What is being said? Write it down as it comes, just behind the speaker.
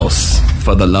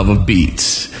for the love of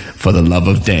beats, for the love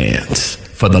of dance,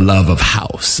 for the love of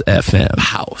house FM,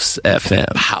 house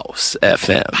FM, house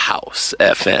FM, house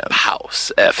FM,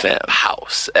 house FM,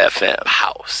 house FM,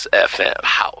 house FM,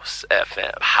 house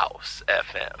FM, house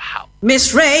FM, house.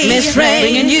 Miss Ray,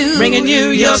 bringing you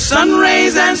your sun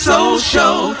rays and soul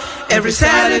show every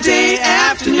Saturday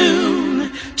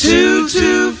afternoon, 2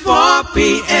 to 4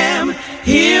 p.m.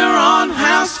 here on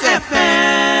House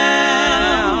FM.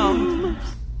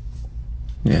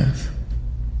 Yes.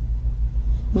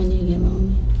 When you get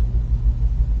lonely.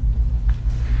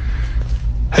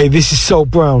 Hey, this is Sol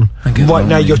Brown. Right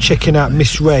now you're checking out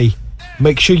Miss Ray.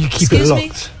 Make sure you keep it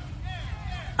locked.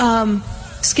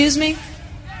 Excuse me?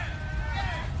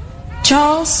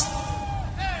 Charles?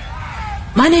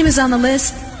 My name is on the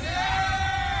list.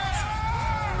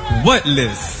 What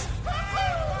list?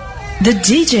 The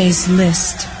DJ's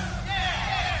list.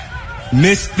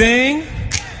 Miss Thing,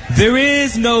 there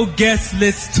is no guest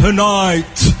list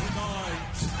tonight.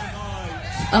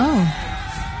 Oh.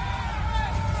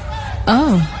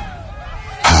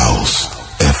 House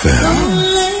FM.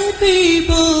 Lonely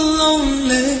people,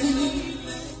 lonely.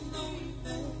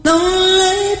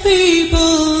 Lonely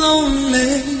people,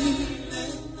 lonely.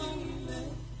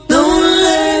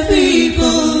 Lonely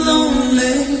people,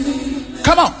 lonely.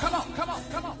 Come on.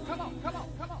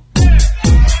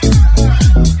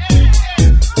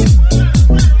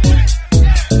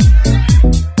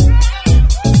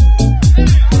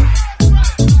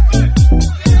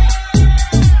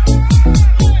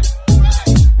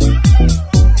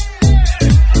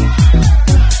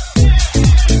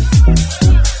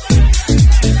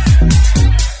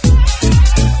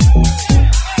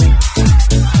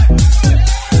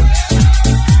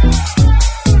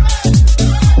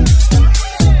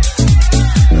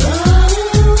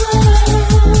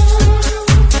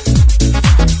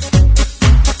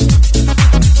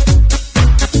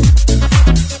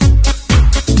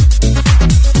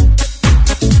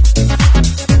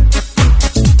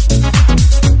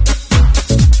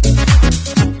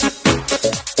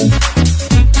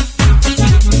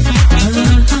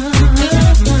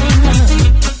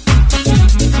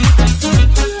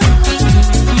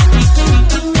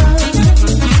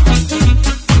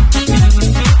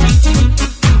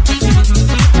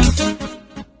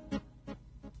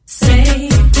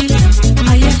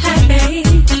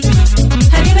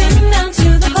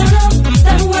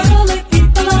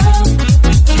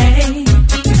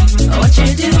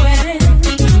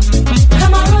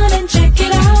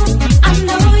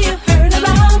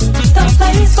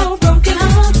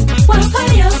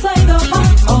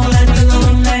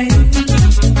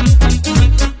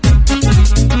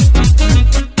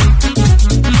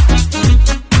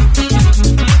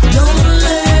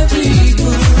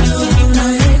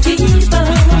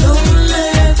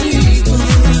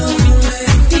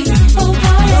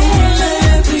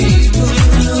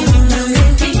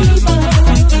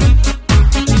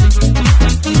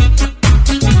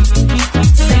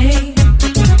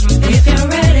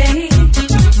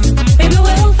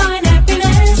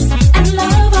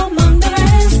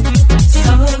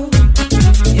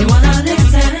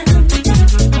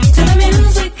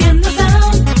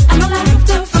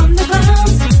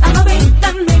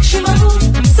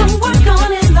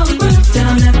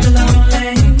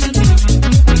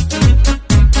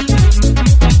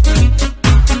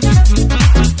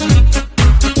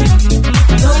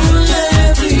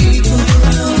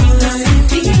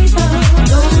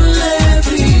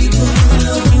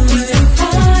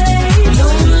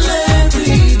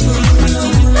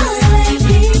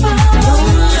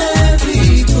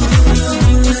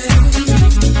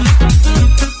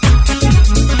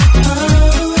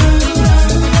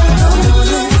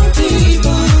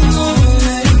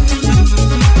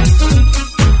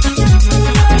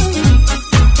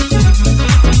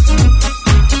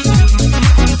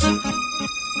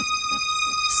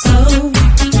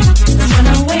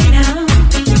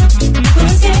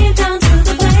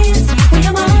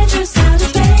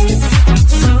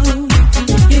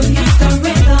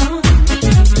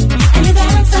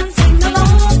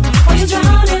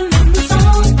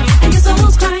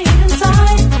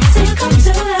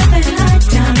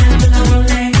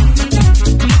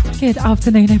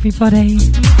 Afternoon, everybody.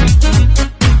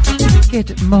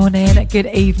 Good morning, good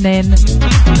evening,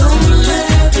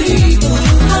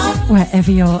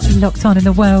 wherever you're locked on in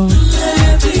the world.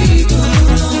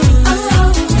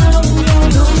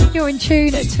 You're in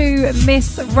tune to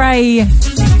Miss Ray,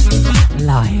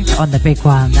 live on the big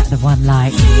one, the one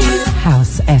like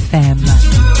House FM.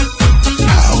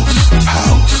 House FM.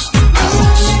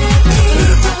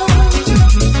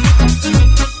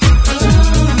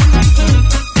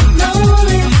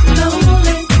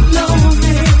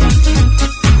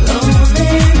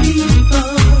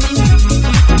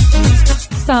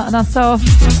 starting us off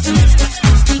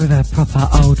with a proper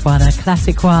old one, a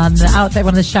classic one. Out there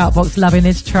on the shout box, loving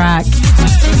this track.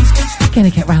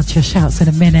 Gonna get round to your shouts in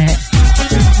a minute.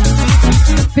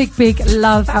 Big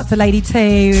love out to Lady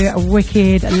T.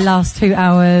 Wicked last 2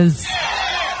 hours.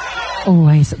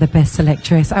 Always the best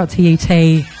selectress. Out to you,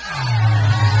 T.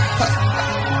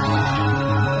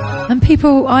 And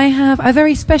people, I have a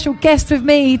very special guest with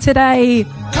me today.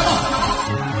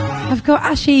 I've got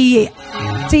Ashy,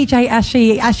 DJ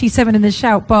Ashy7 in the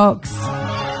shout box.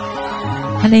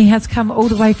 And he has come all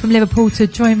the way from Liverpool to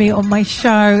join me on my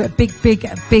show.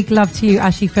 Big love to you,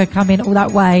 Ashy, for coming all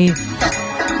that way.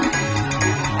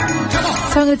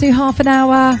 So I'm going to do half an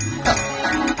hour.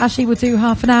 Ashley will do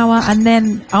half an hour, and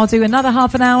then I'll do another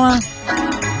half an hour,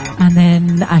 and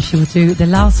then Ashley will do the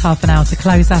last half an hour to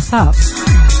close us up.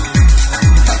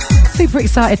 Super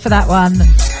excited for that one.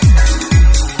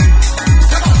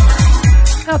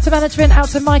 Out to management, out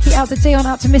to Mikey, out to Dion,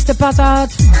 out to Mr.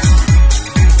 Buzzard.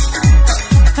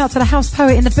 Out to the house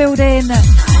poet in the building.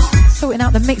 Sorting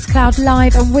out the Mixcloud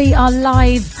live, and we are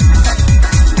live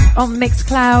on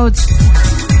Mixcloud.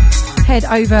 Head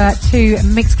over to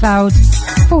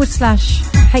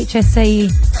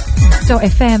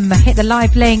Mixcloud/HSE.FM. Hit the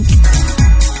live link.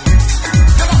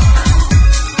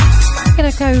 I'm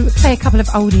going to go play a couple of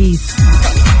oldies.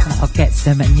 I'll get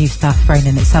some new stuff thrown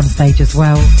in at some stage as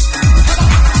well.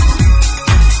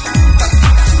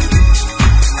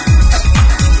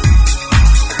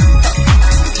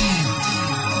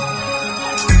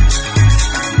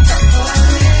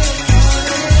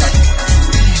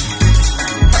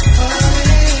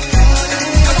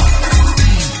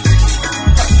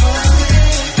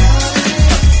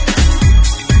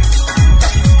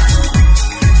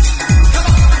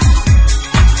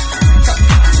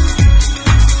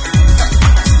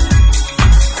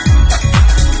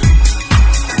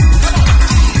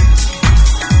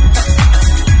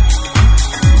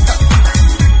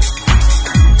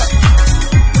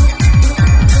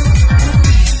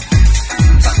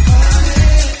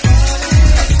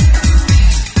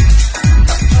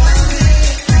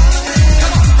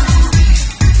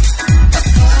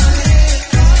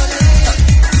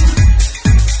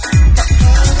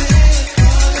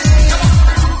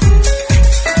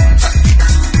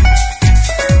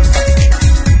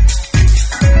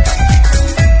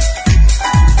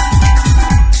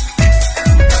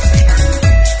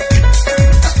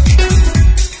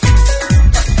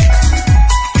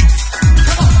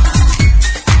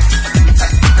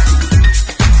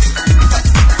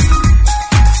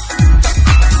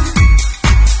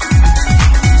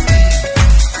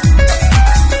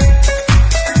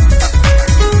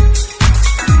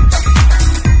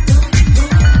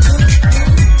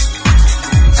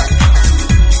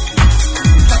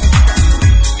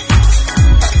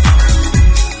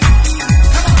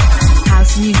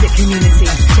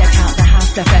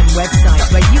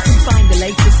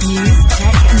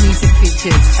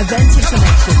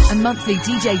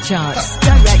 DJ charts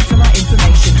direct from our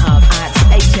information hub at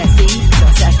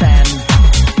hse.fm.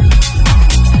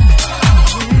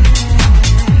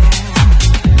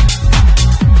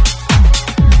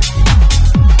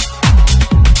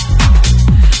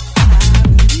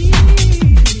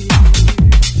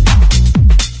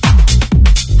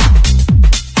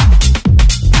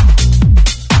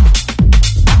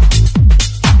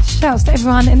 Shouts to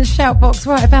everyone in the shout box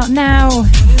right about now.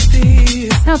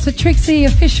 Out to Trixie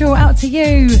Official, out to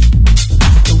you.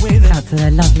 Out to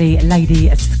the lovely Lady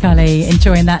Scully,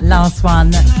 enjoying that last one.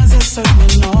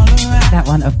 That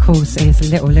one, of course, is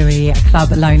Little Louie,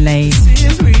 Club Lonely.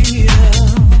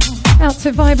 Out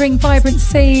to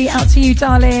Vibrancy, out to you,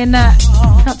 darling.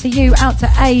 Out to you, out to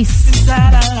Ace.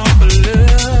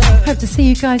 Hope to see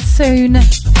you guys soon.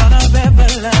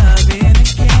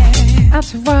 Out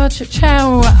to Raj,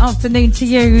 ciao, afternoon to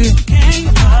you.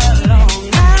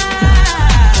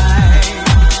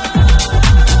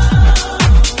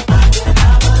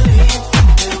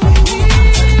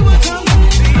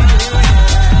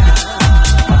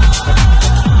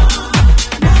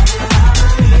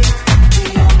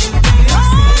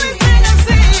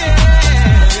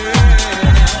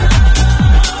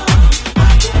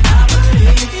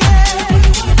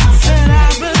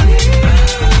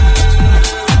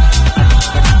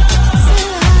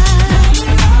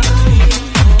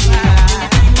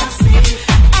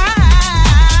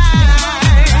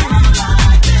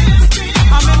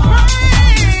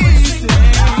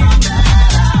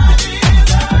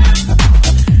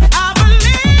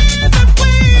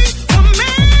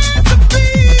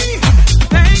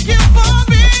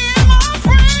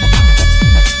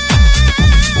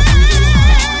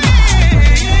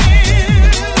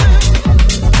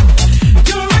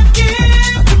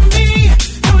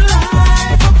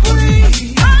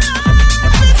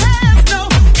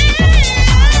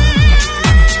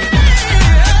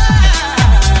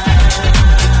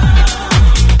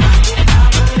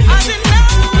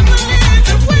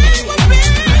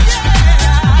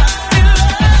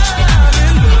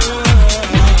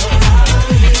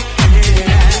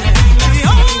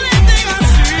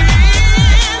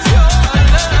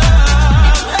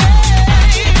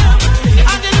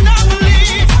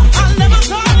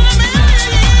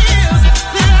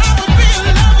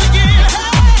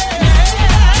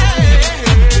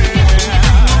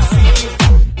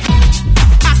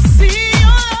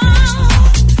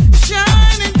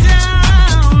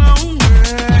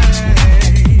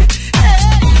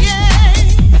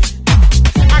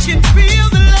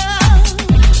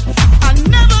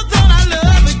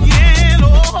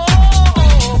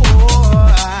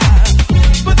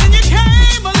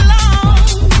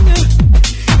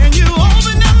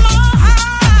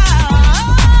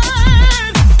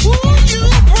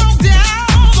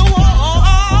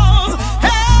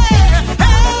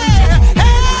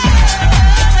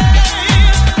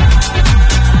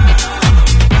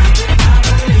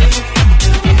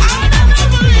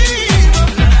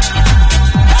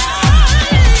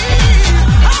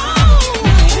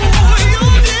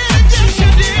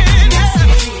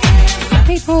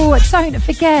 people, don't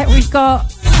forget we've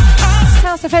got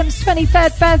House FM's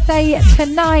 23rd birthday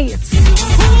tonight.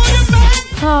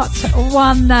 Part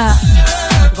 1.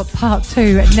 We've got part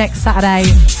 2 next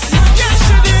Saturday.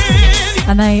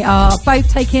 And they are both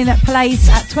taking place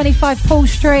at 25 Paul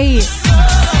Street.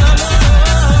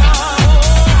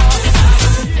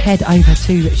 Head over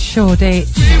to Shoreditch.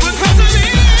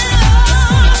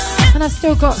 And I've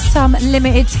still got some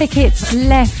limited tickets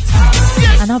left.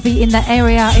 And I'll be in the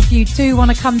area. If you do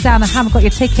want to come down and haven't got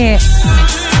your ticket,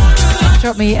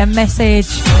 drop me a message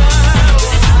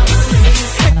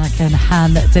and I can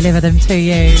hand deliver them to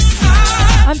you.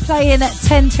 I'm playing at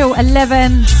 10 till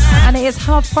 11 and it is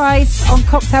half price on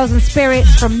cocktails and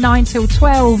spirits from 9 till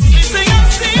 12.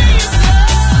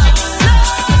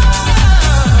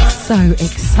 So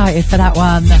excited for that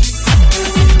one.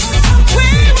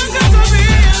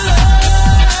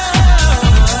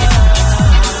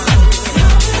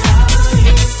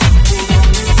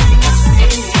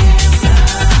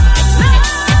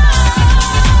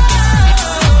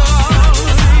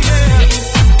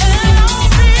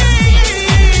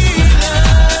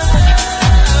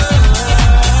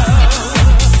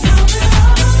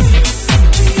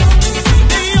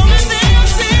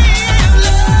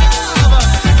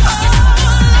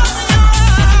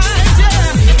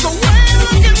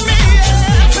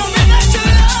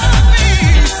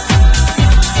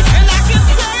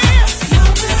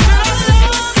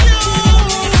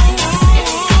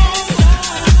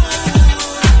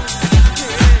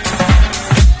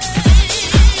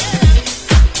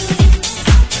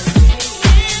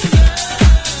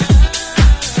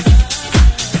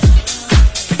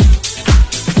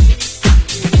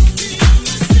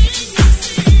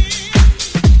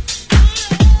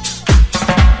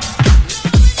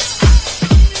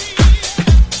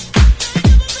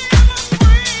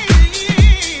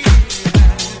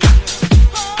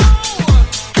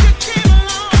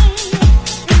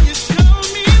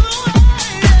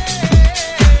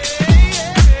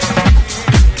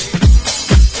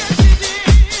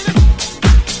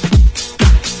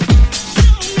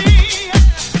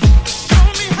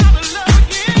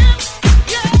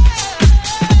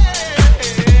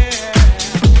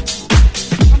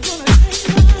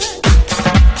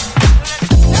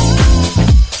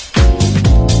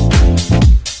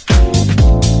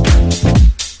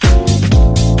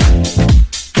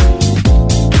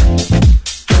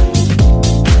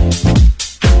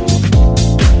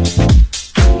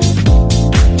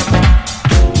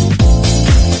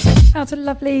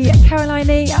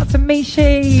 Caroline, out to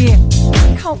Mishi.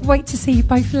 Can't wait to see you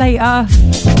both later. Out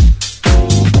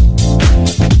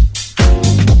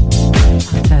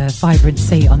to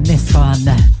Vibrancy on this one.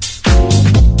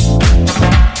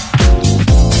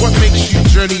 What makes you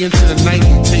journey into the night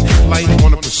and take flight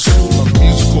on a pursuit of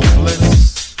musical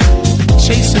bliss?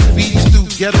 Chasing beats through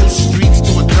ghetto streets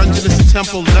to a dungeonous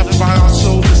temple left by our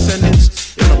soul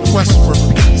descendants in a quest for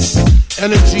peace,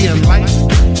 energy, and light.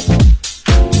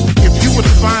 If you would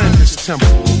find this temple,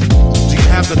 do you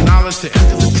have the knowledge to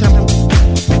enter the temple?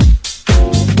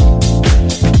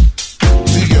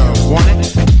 Do you want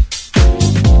it?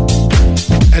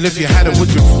 And if you had it, would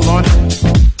you flaunt it?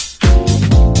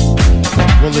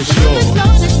 Well, it's yours.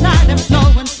 This night and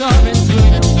flowing, soaring through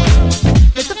the world.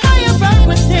 Let the fire burn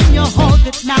within you, hold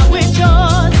it, now it's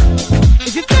yours.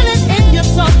 If you feel it in your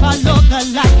soul, follow the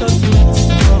light, go through the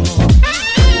storm.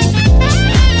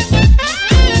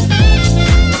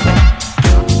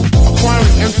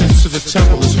 Acquiring entrance to the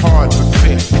temple is hard but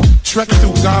fair. Trek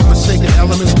through God-forsaken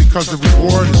elements because the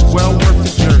reward is well worth the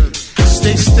journey.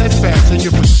 Stay steadfast in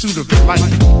your pursuit of the light.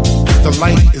 The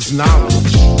light is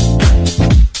knowledge.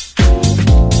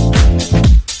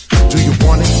 Do you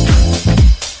want it?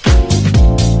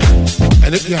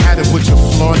 And if you had it, would you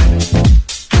flaunt it?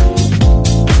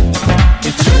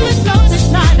 It's yours. This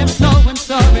night and flowing,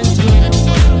 soaring through the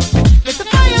world. Let the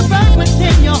fire burn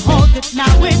within you, hold it,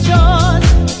 now it's yours.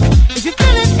 If you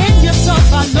feel it in your soul,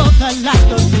 follow the light,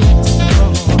 go through the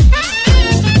storm.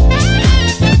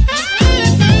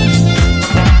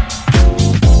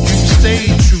 You stay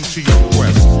true to your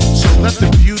quest, so let the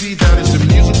beauty that is the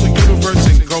musical universe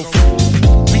engulf you.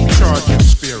 Recharge your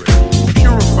spirit,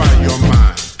 purify your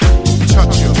mind,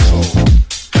 touch your soul,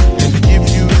 and give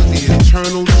you the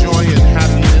eternal joy and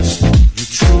happiness you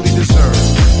truly deserve.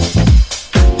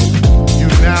 You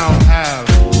now have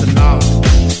the knowledge.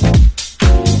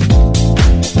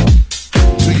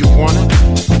 Do you want it?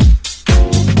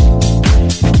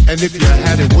 And if you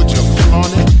had it, would you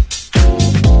flaunt it?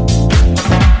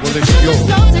 Well, it's yours.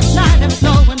 This night and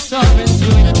flowing, soaring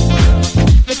through the world.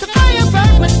 Let the fire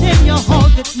burn within you,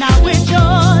 hold it, now it's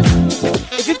yours.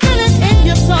 If you feel it in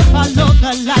your soul, follow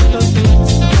the light, go through the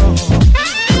storm.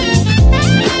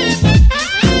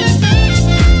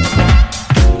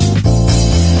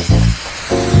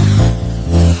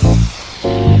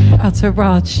 to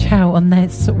Raj Chow on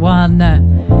this one.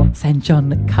 St.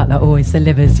 John Cutler always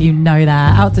delivers, you know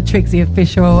that. Out to Trixie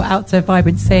Official, out to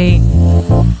Vibrancy,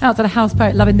 out to the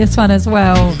Houseboat, loving this one as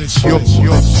well.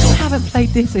 I haven't played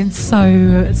this in so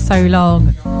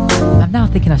long. I'm now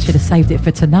thinking I should have saved it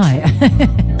for tonight.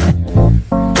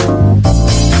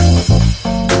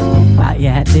 But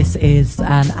yeah, this is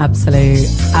an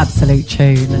absolute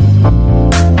tune.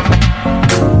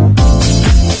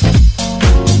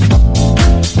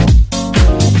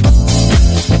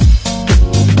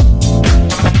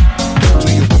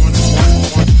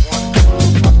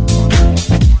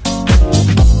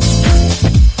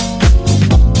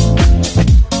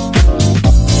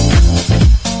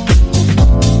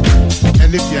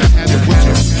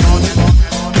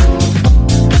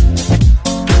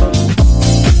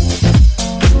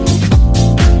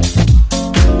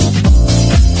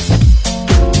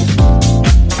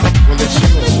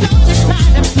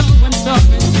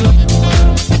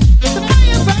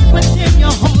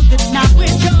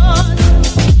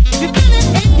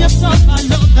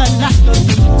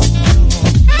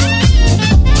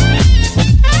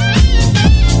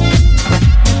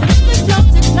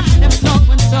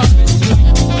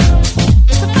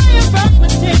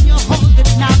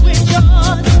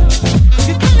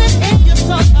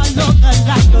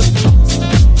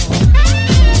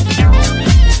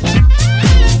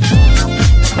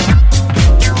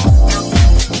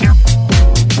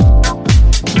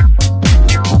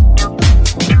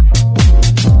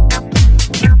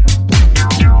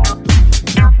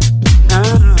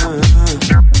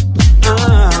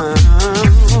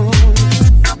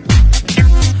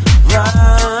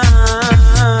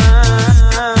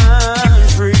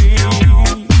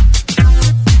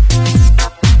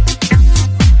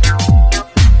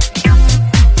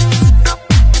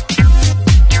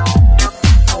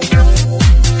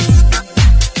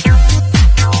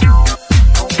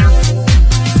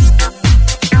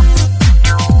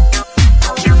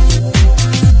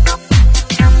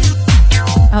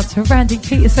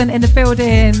 In the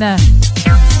building.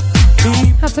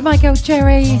 Out to my girl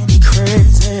Jerry.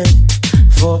 Crazy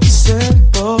for the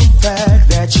simple fact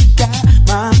that you got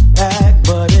my back,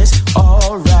 but it's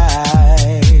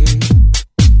alright.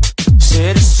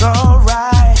 Said it's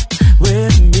alright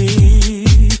with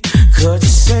me, 'cause you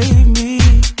saved me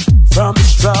from the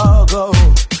struggle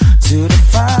to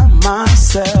define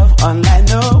myself unlike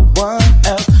no one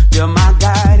else. You're my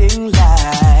guiding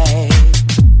light.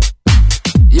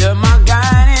 You're my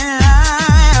guiding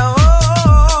light.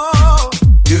 Oh,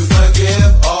 you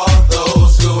forgive all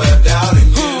those who have doubted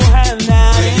you.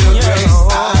 With your grace,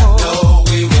 I know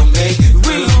we will make it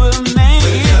through.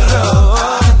 With your love,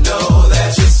 I know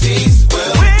that your seeds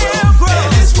will grow, and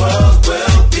this world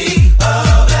will be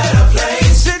a better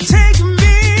place. So take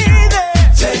me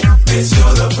there. Take me to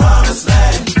the promised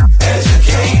land.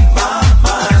 Educate my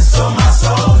mind so my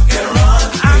soul can run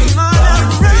free. Run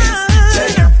free.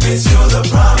 Take me to the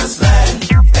promised land.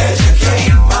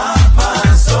 Educate my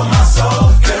mind so my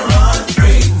soul can run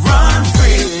free. Run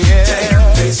free. Take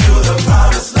me to the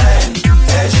promised land.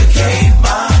 Educate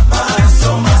my mind so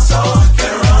my soul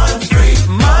can run free.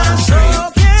 Run free.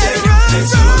 Take me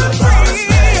to the promised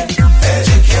land.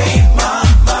 Educate my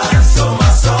mind so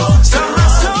my soul can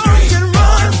run free.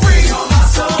 Run free. So my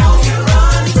soul can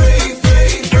run free.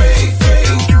 Free, free, free.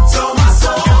 So my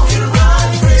soul can run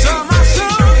free. So my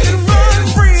soul can run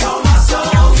free. So my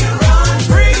soul can run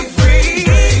free. Free,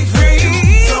 free, free.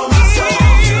 So my soul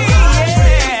can run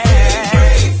free.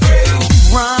 Free, free.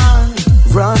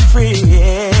 Run free.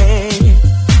 Yeah.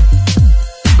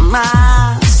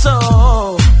 My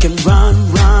soul can run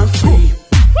free.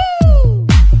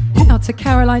 Out to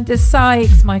Caroline de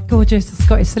Sykes, my gorgeous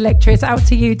Scottish selectress. Out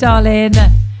to you, darling.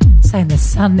 Saying the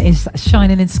sun is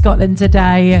shining in Scotland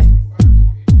today.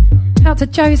 Out to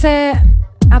Josette.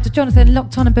 Out to Jonathan,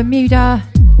 locked on in Bermuda.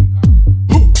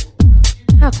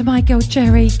 Out to my girl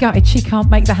Jerry, gutted she can't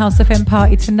make the House of M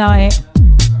party tonight.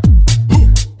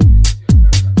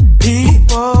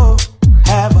 People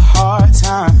have a hard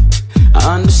time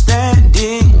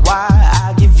understanding why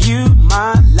I give you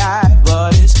my life,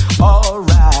 but it's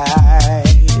alright.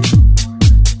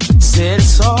 Said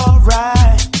it's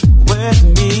alright with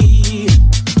me.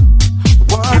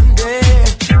 One day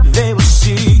they will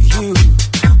see you.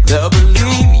 They'll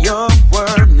believe your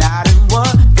word, not in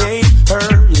what they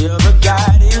heard. You're the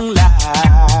guiding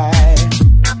light.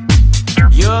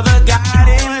 You're the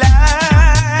guiding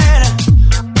light.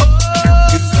 Oh,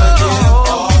 you forgive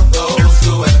all those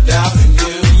who have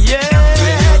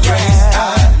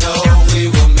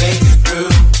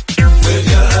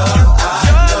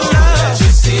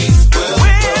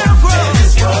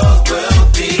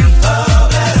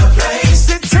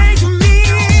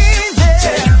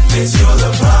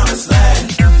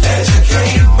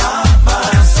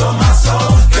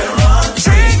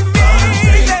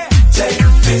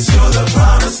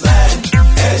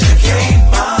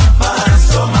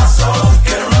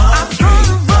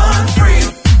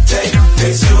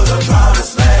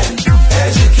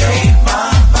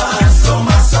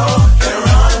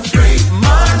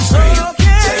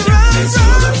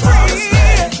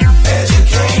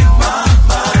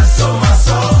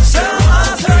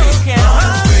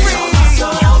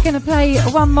play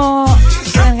one more.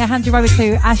 I'm going to hand you over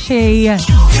to Ashy.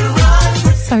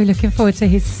 So looking forward to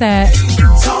his set.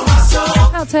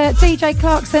 Out to DJ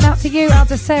Clarkson, out to you, out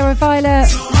to Sarah Violet.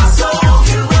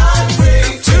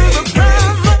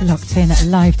 Locked in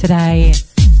live today.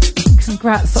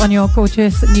 Congrats on your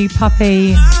gorgeous new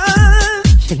puppy.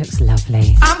 She looks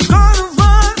lovely. I'm gonna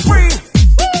run free.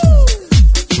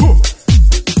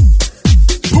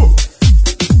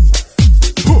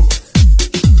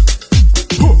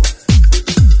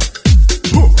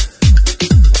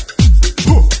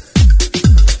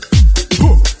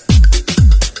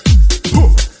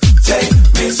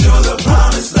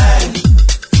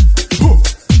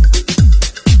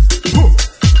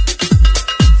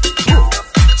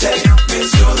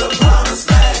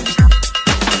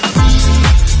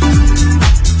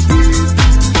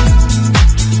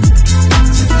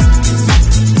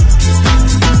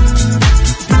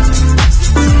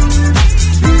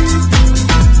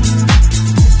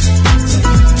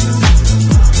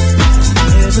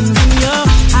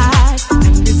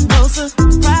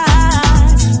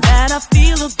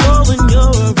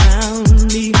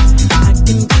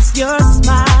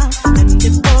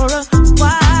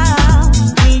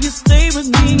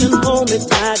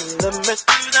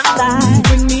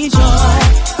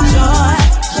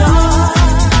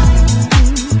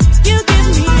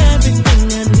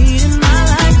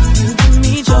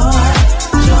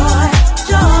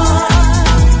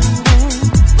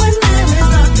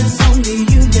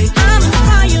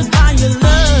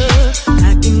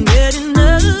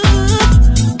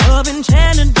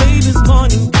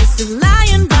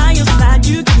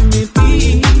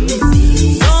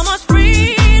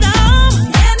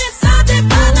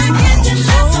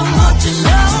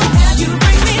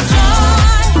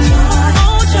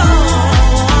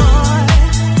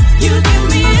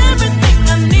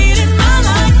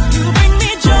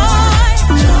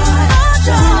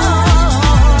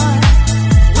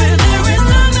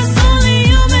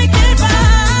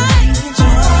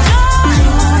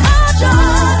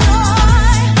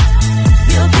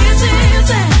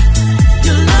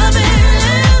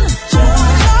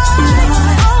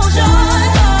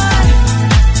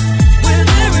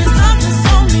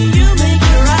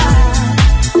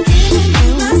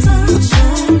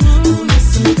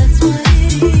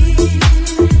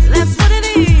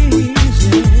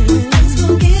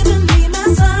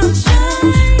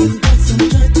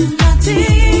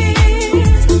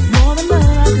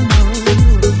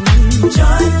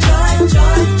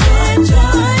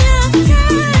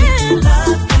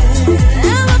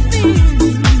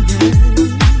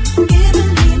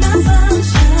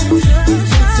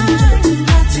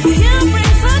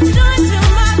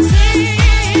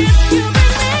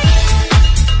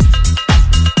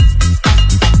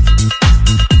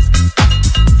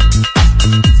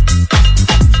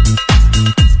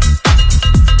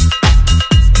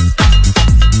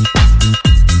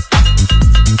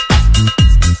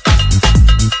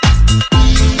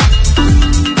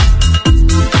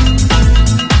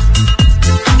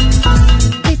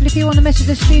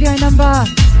 The studio number.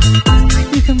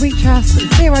 You can reach us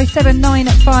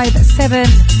 07957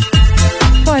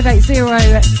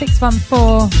 580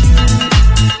 614.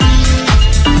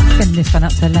 Send this one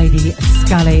up to Lady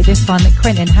Scully. This one,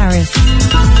 Quentin Harris.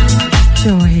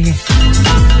 Joy.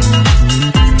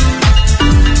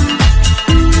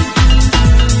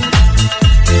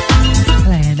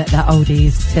 Playing the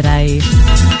oldies today.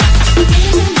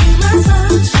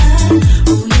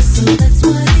 Make it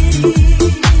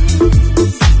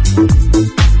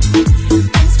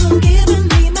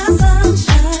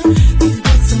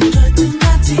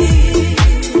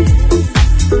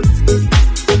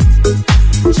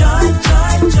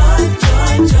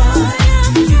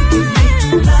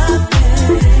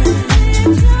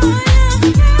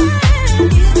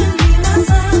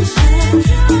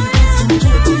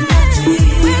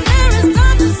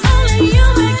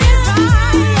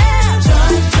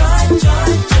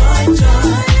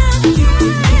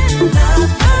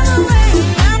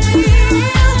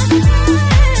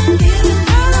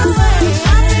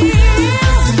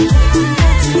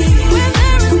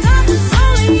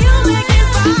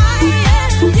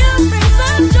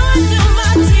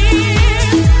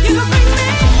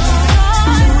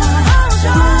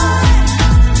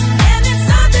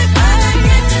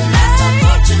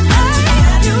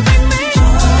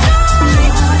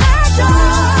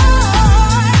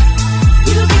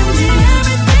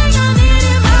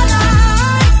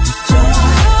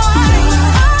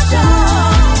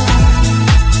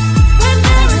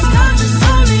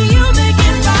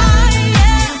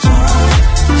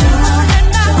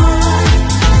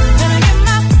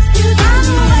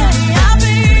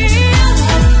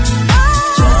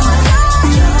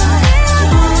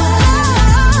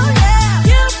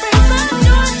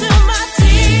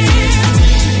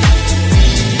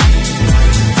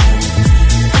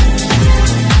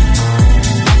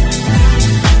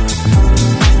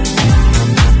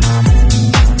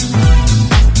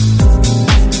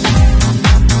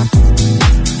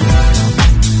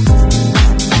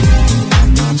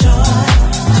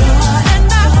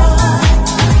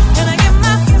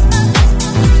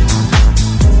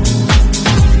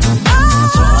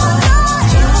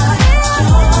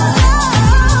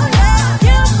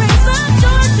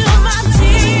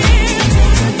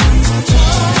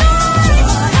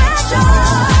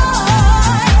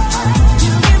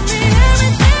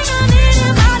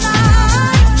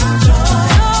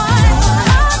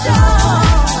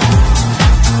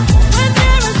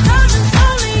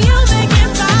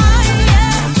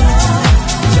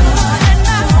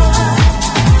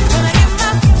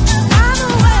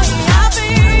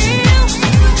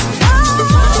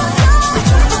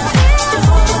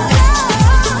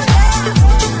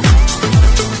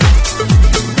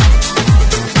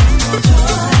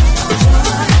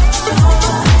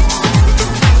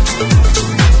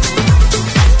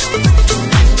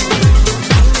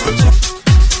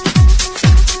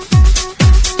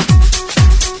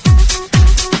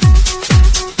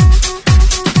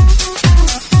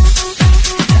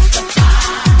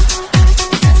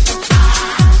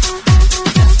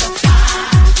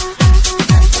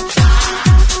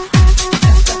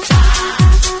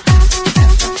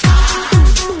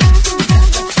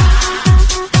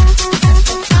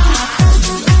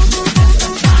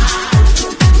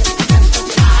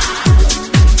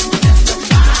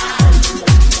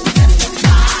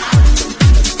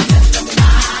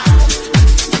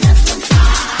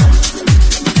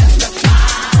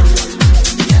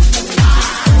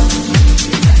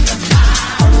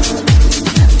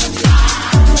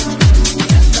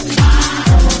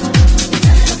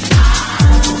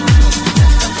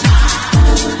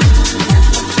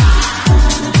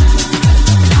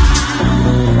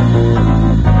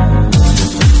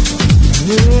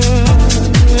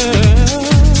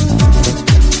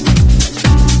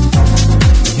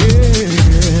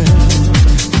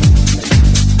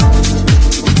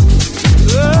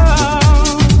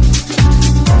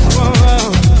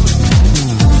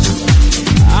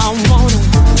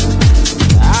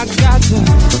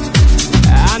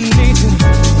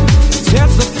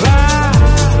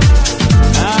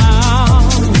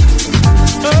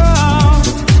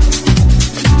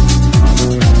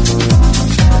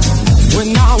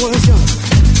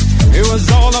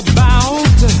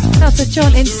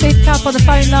John in Sidcup on the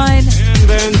phone line.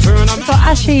 We've got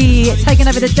Ashy taking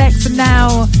over the decks, and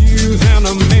now how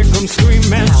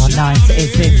nice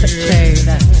is this tune?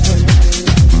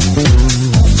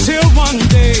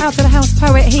 Out to the House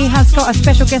Poet, he has got a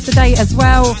special guest today as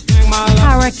well.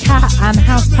 Para Cat and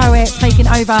House Poet taking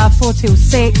over 4 till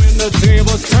 6. Looking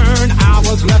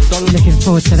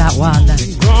forward to that one.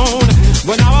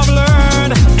 When I've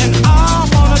learned and I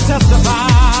wanna testify.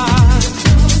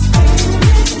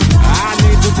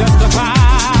 To testify.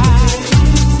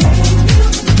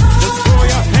 Just throw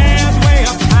your hands way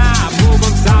up high, move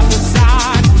them side to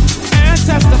side, and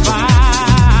testify.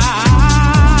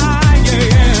 Yeah,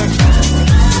 yeah.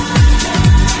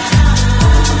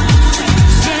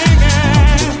 Sing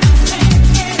it.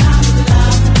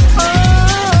 Oh,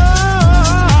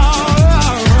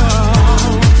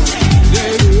 yeah.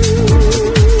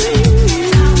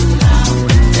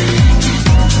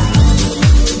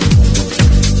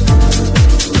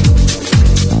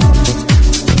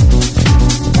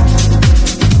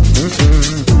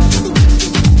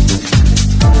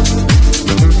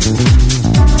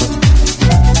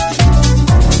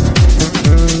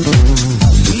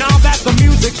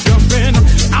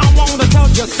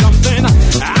 Something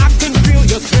I can feel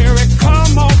your spirit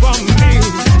come over me.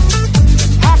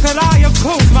 How could I have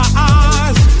closed my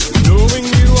eyes knowing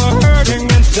you were hurting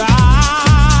inside?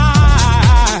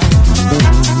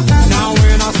 Now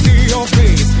when I see your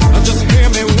face, just hear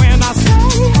me when I say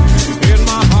in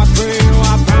my heart for you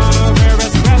I found a very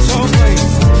special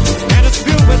place, and it's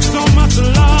filled with so much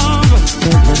love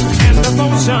and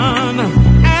devotion,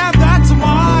 and that's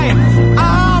why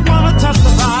I wanna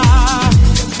testify.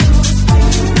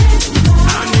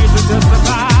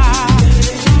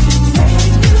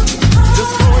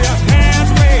 Just throw your hands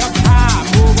way up high,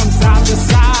 move them side to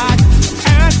side,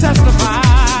 and testify.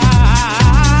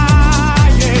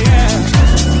 Yeah, yeah.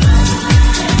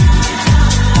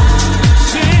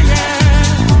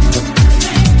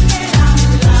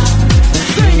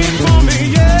 Sing it for me,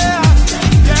 yeah,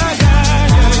 yeah, yeah,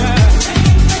 yeah.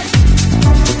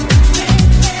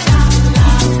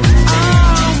 I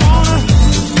wanna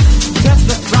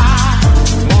testify.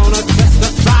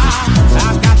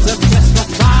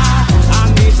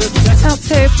 Out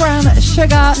to Brown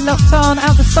Sugar, locked on.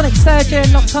 Out to Sonic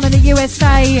Surgeon, locked on in the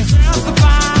USA.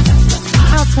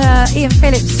 Out to Ian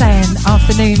Phillips saying,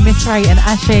 afternoon, Miss Ray and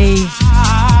Ashy.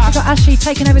 We've got Ashy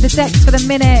taking over the decks for the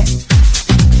minute.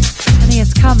 And he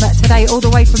has come today all the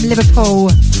way from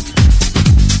Liverpool.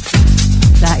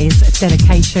 That is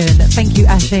dedication. Thank you,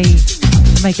 Ashy,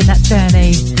 for making that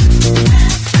journey.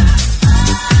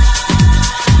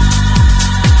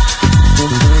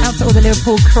 Out to all the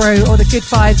Liverpool crew, all the good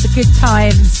vibes, the good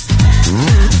times.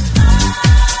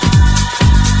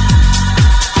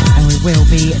 And we will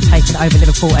be taking over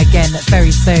Liverpool again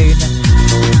very soon.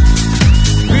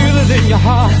 Feel it in your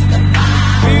heart,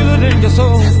 feel it in your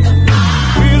soul,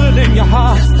 feel it in your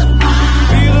heart,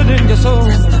 feel it in your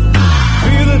soul,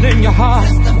 feel it in your heart,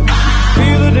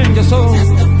 feel it in your soul,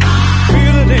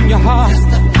 feel it in your heart,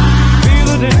 feel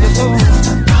it in your soul.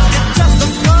 It's just a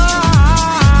fire.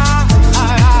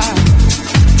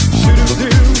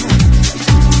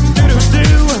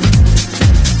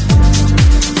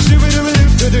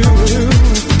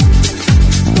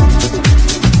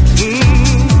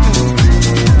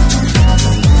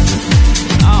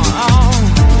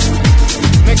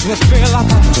 Makes me feel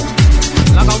like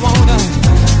I wanna.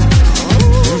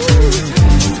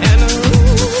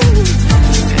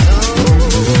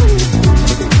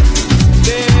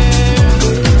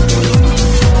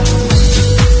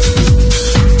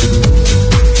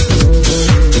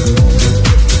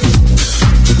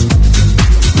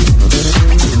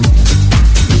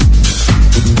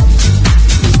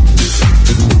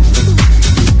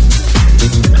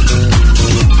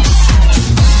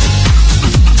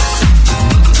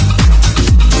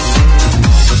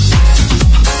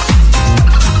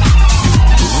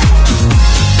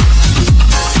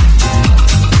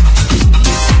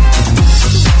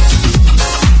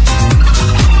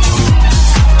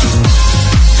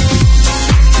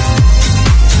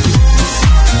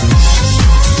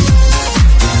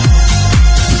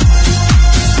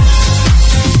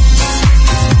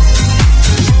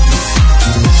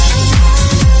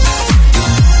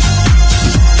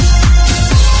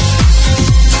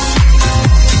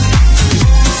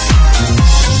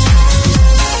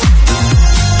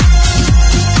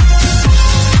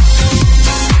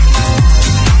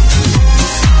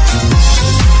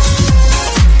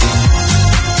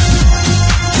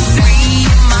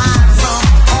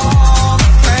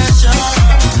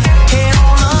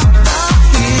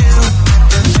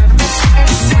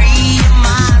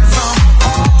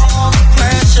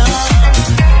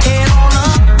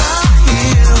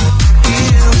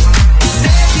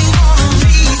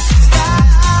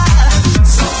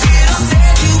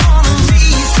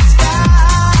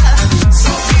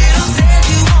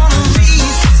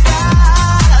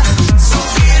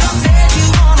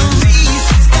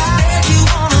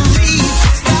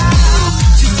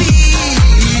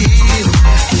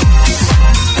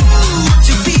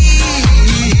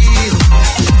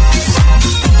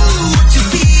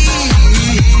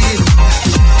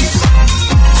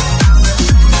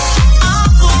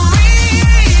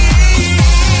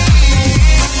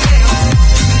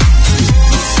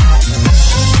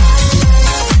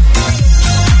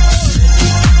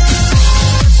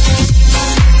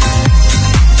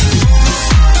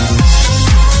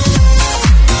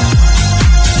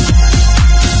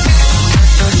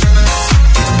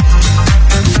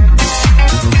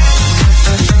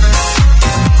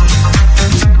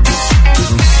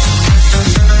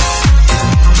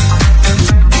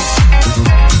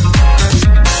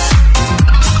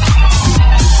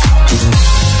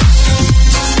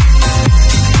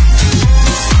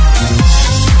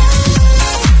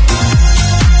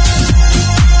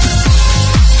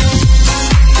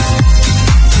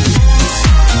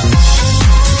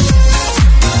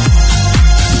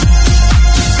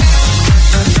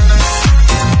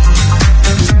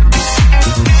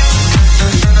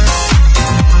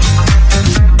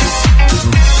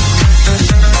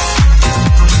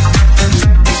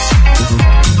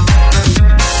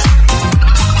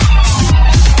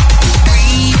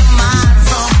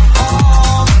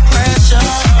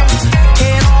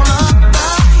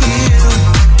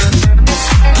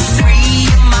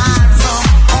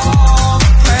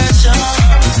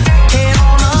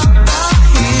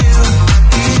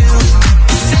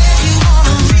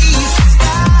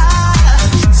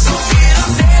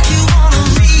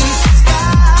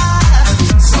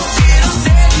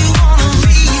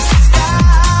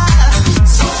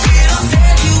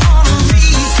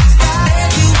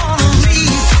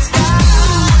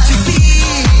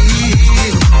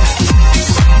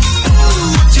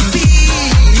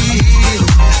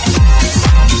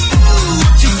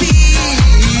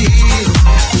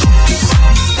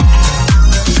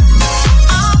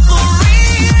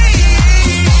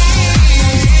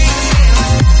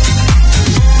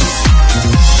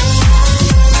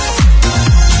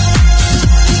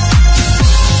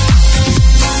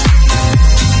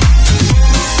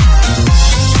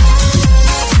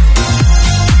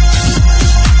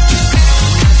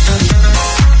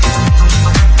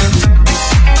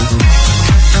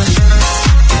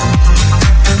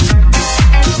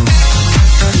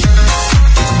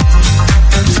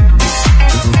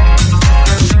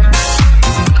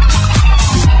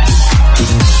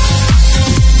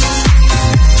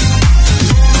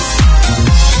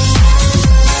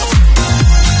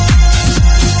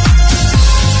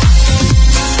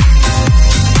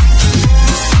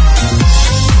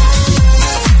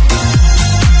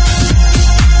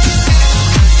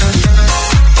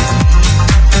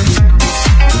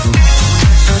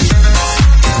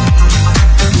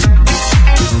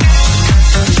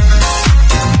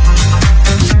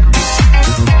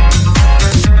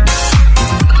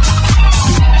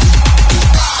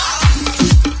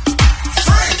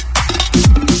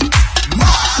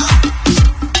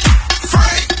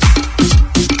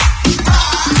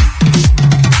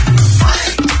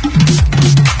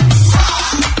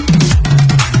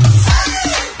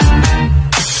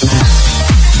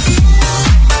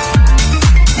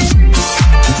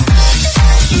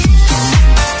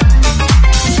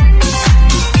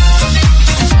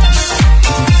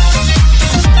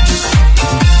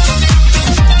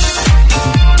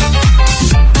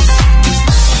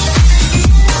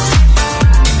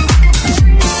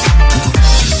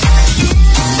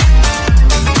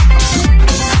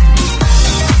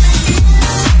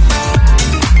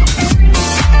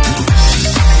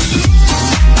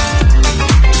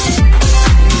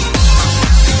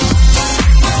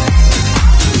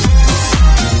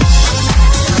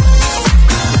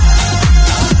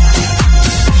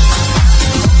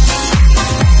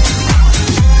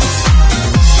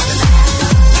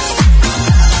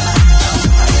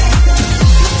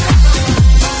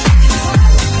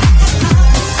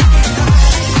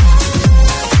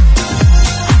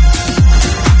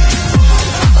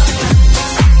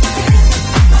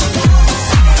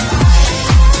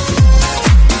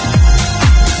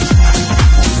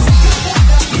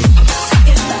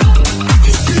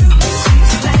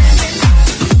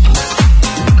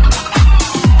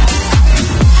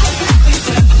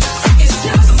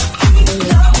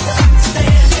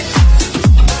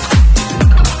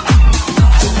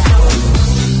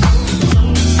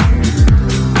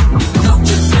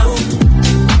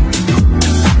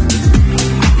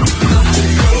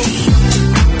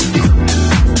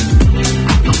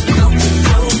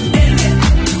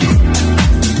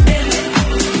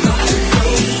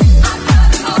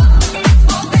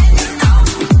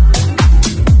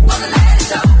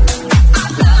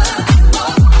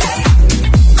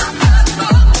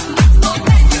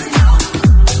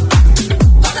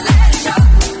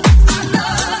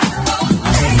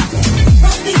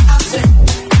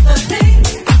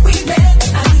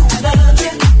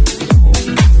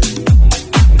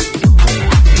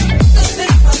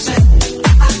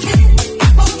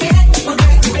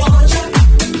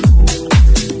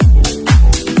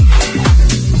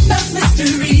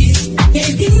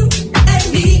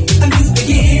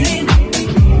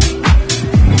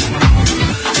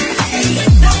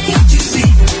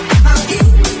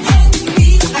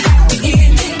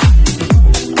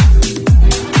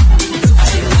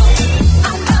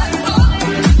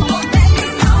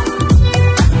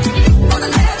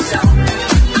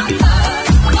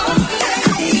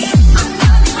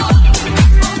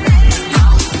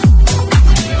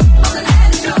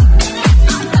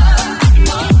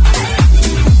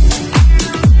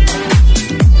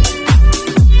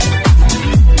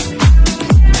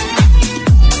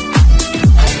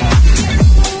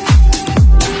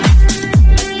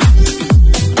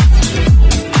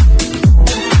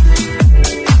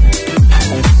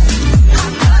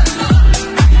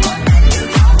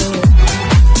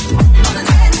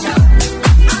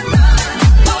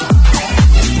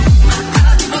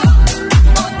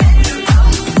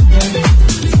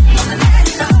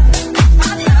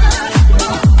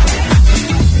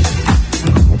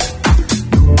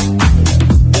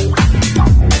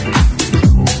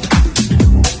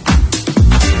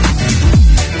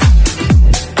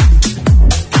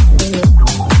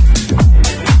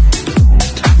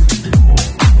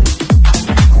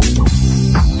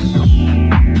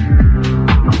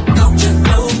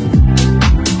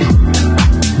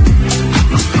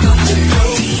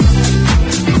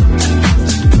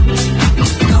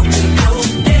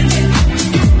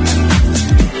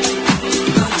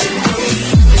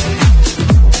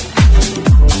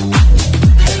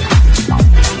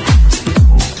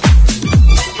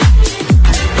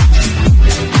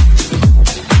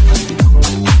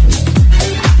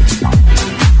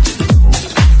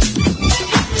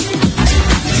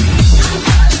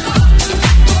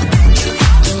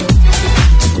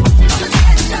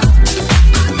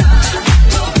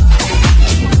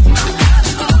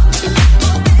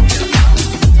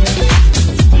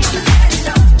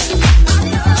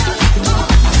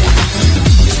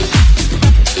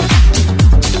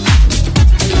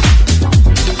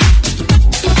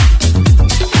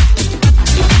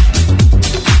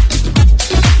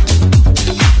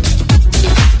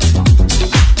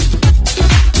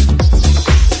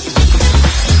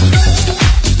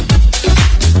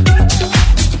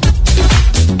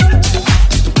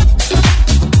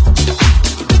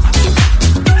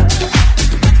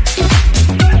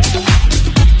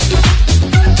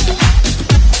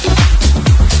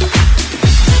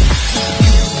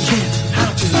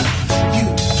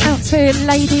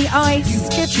 Lady Ice.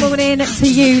 Good morning to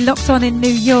you, locked on in New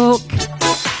York.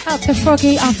 Out to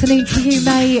Froggy, afternoon to you,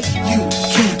 mate.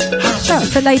 Shout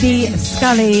out to Lady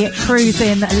Scully,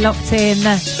 cruising, locked in.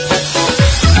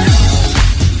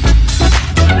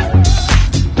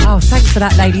 Oh, thanks for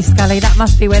that, Lady Scully. That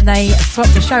must be when they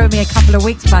swapped the show with me a couple of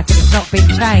weeks back and it's not been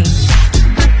changed.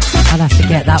 I'll have to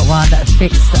get that one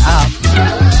fixed up.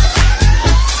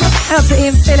 Out to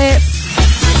Ian Phillips.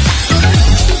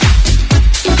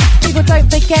 People,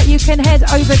 don't forget you can head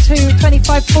over to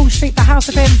 25 Paul Street for House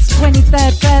of M's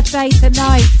 23rd birthday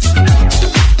tonight.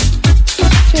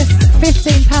 Just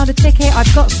 £15 a ticket. I've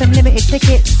got some limited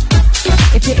tickets.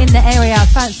 If you're in the area,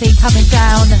 fancy coming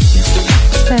down,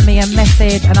 send me a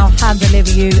message and I'll hand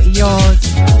deliver you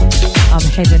yours. I'm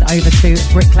heading over to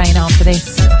Brick Lane after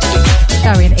this.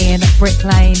 Showing Ian Brick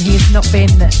Lane. He's not been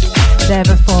there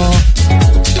before.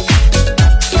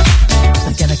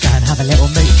 I'm gonna go and have a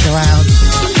little mooch around.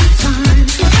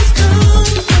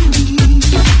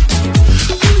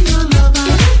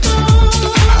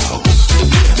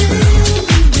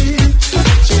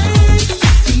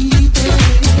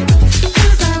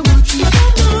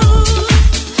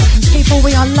 People,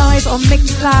 we are live on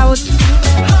Mixcloud,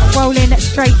 rolling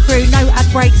straight through, no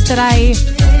ad breaks today.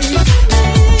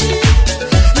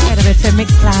 Head over to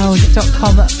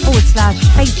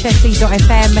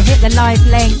mixcloud.com/hse.fm, hit the live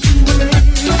link,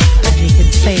 and you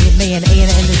can see me and Ian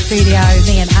in the studio,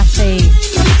 me and Assie.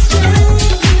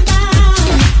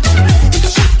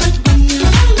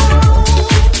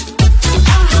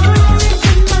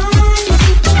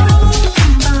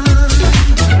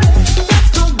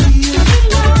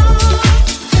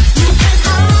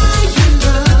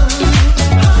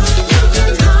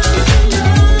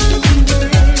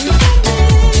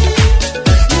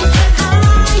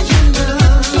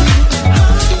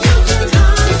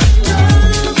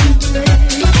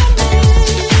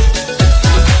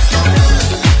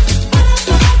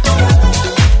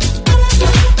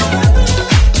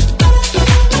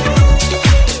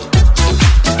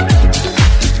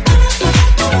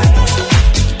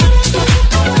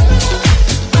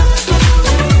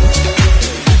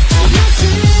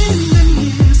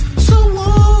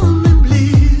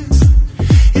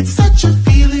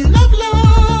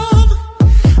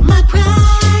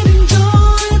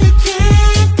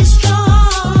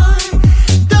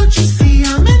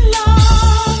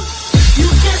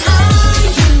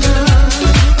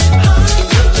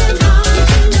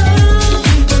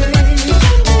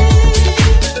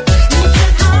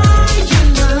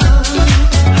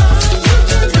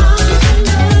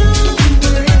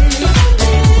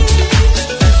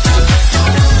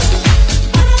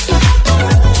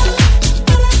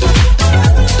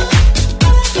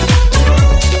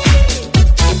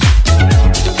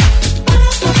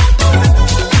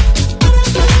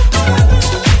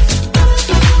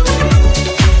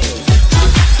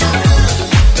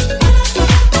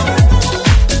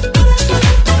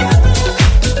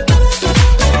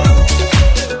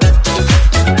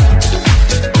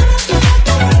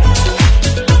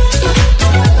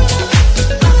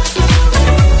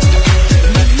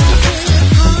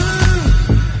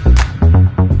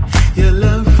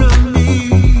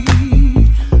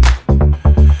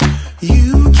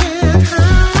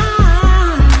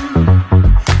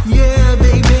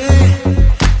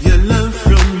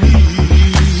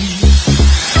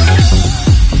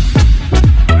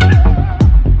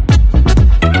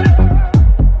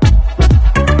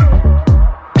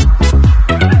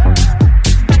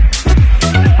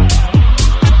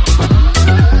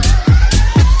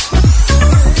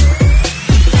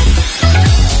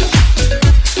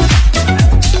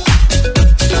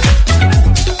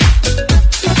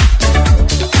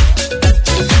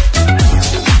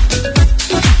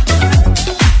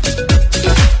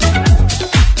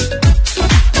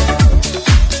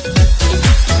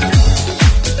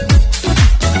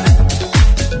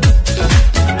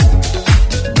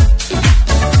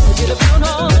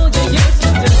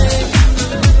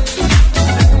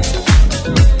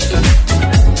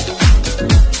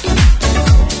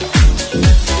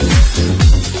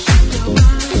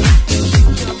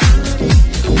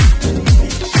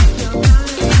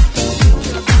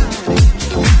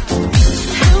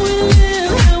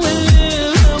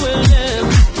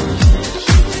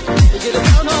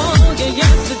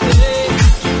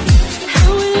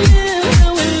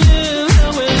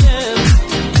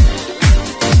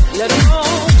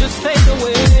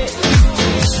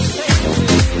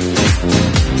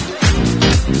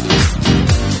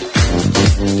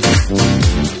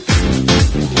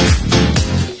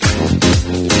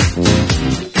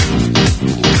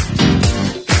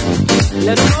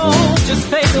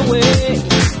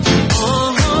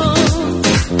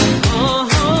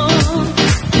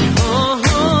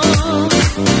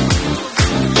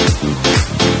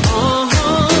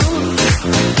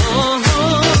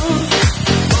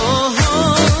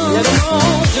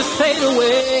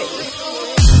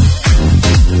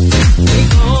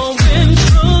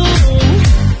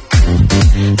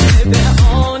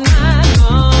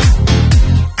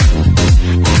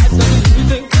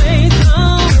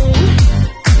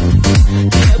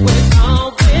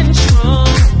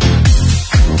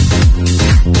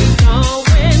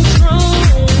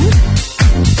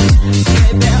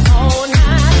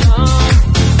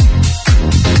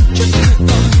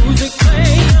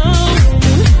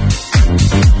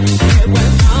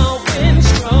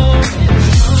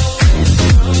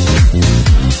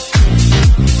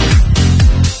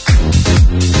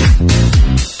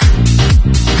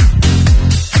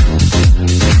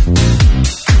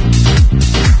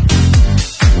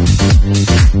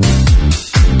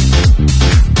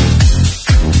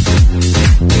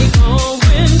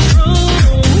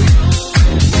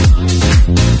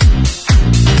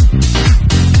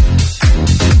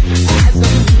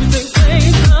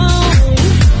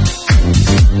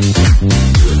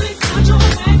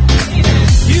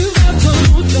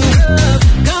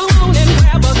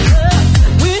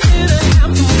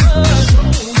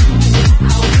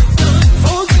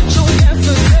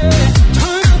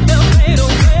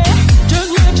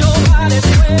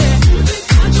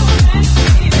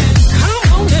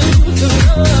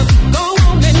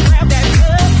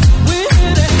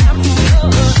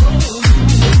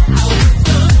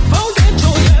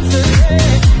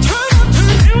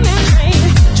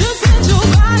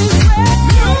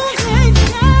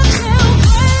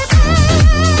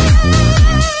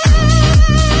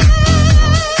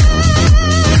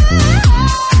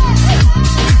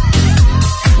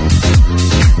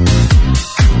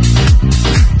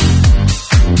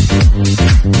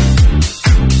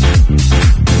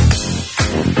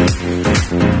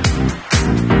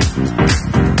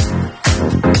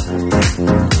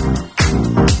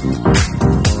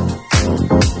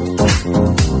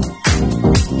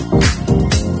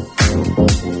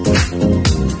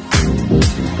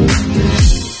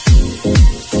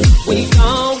 We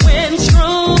going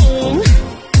strong,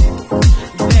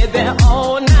 baby,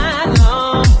 all night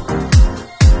long.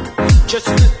 Just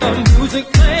let the music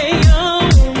play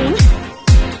on.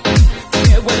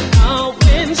 Yeah, we're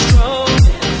going strong.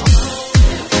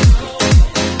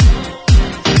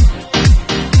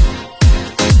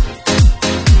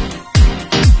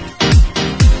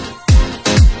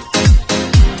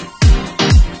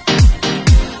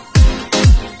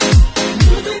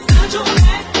 Music's got your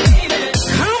back, baby.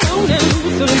 Come on and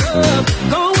loosen up.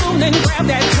 Go on and grab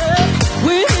that cup.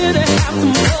 We're here to have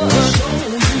some fun. Show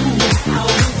you how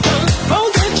it's done.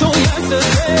 Forget your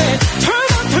yesterday. Turn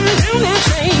up, turn down that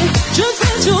chain. Just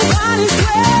let your body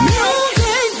sway.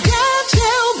 Music's got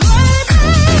you,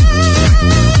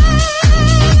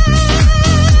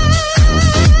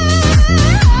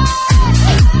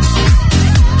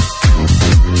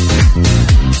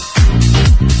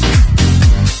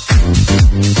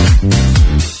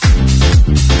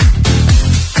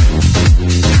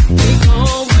 we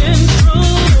going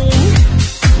strong.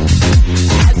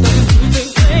 As the music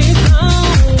plays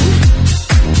on.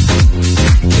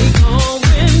 We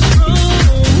going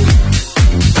strong.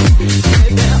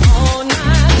 Baby, all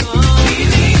night long.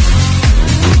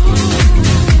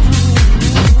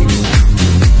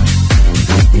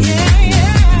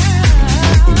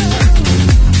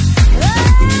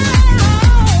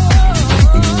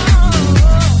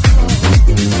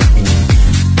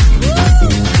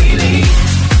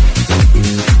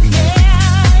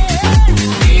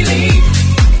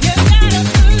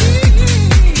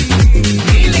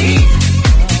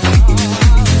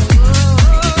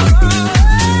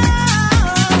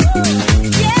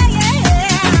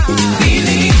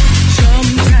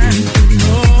 Sometimes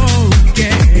no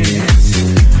gas,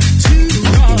 too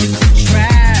long to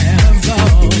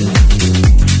travel.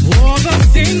 All the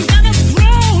things that are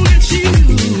thrown at you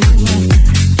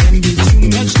can be too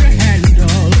much to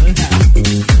handle.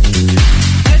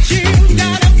 But you've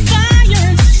got a fire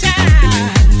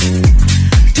inside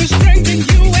to strengthen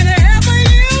you whenever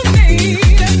you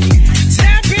need.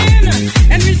 Tap in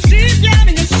and receive God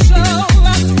in your soul.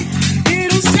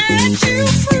 It'll set you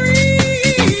free.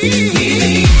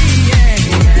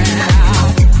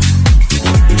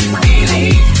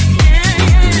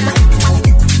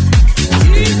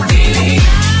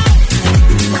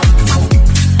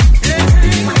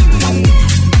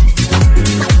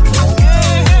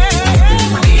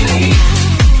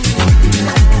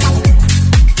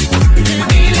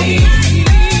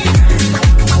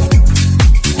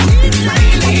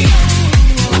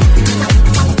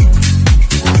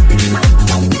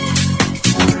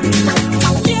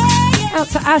 Out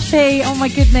to Ashy. Oh my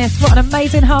goodness, what an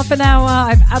amazing half an hour.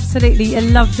 I've absolutely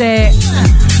loved it.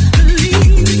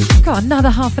 Got another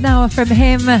half an hour from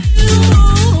him.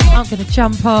 I'm going to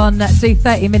jump on, do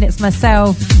 30 minutes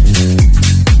myself,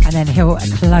 and then he'll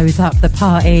close up the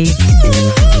party.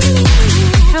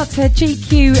 Out to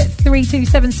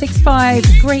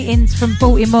GQ32765. Greetings from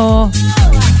Baltimore.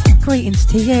 Greetings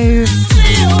to you.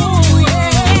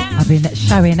 I've been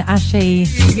showing Ashy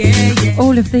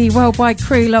all of the worldwide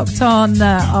crew locked on.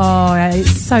 Oh,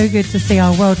 it's so good to see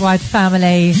our worldwide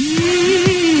family.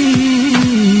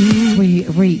 We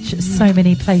reach so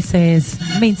many places.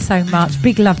 It means so much.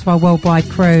 Big love to our worldwide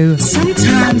crew.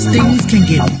 Sometimes things can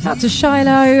get Out to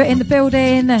Shiloh in the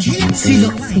building. See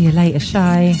you later,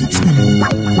 Shy.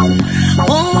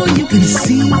 all you can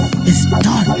see is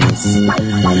darkness.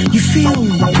 You feel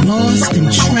lost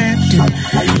and trapped, and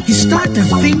you start to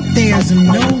think there's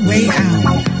no way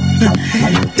out.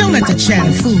 Don't let the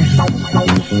chatter fool you.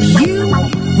 You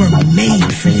were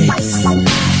made for this.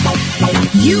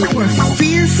 You were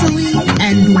fearfully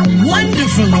and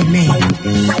wonderfully made.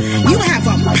 You have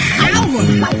a power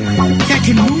that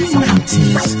can move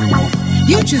mountains.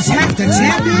 You just have to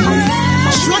tap in,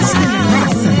 trust in the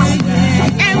process,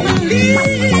 and believe.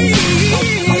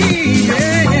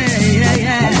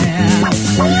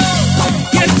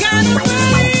 You gotta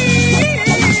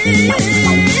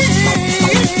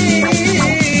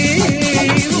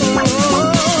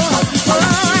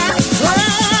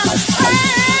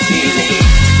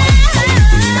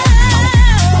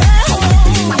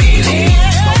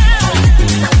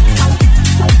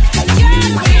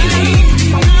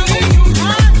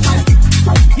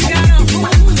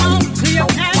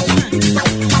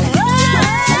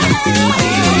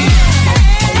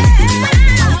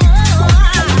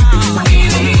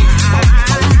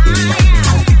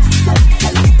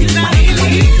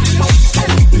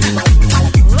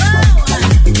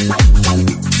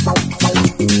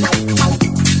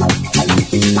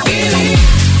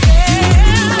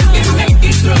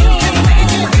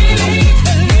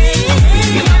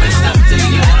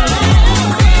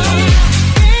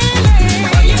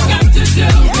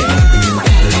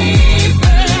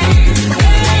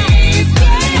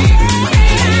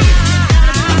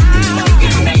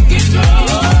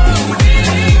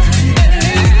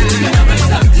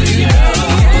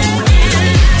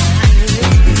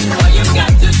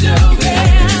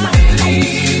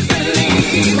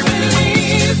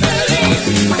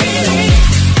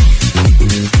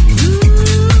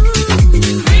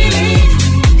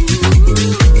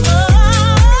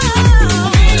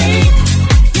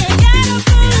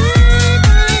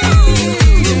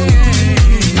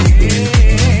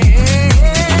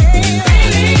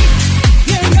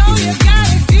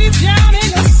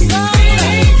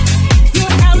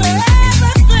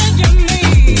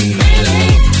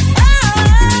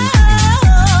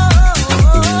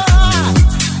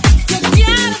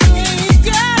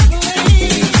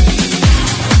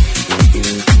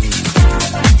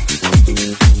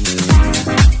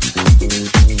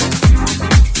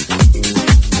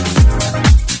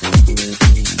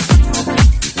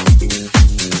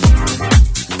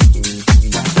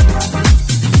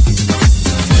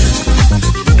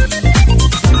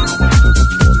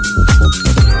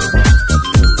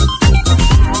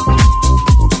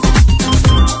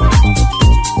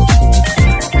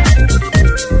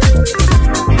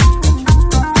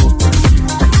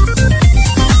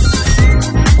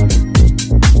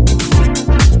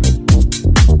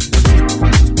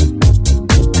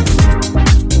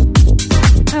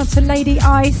Lady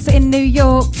Ice in New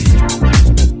York.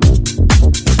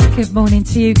 Good morning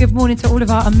to you. Good morning to all of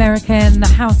our American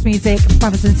house music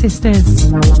brothers and sisters.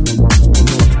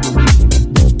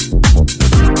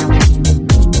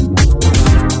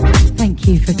 Thank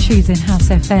you for choosing House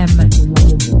FM.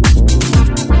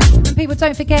 And people,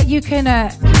 don't forget you can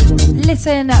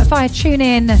listen via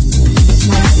TuneIn,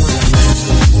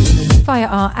 via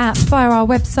our app, via our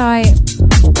website.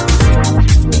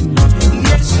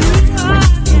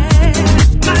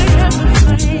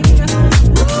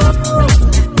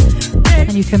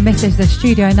 And you can message the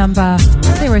studio number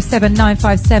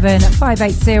 07957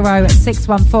 580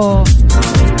 614.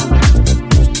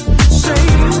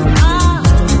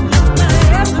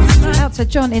 Out to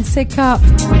John in Sidcup.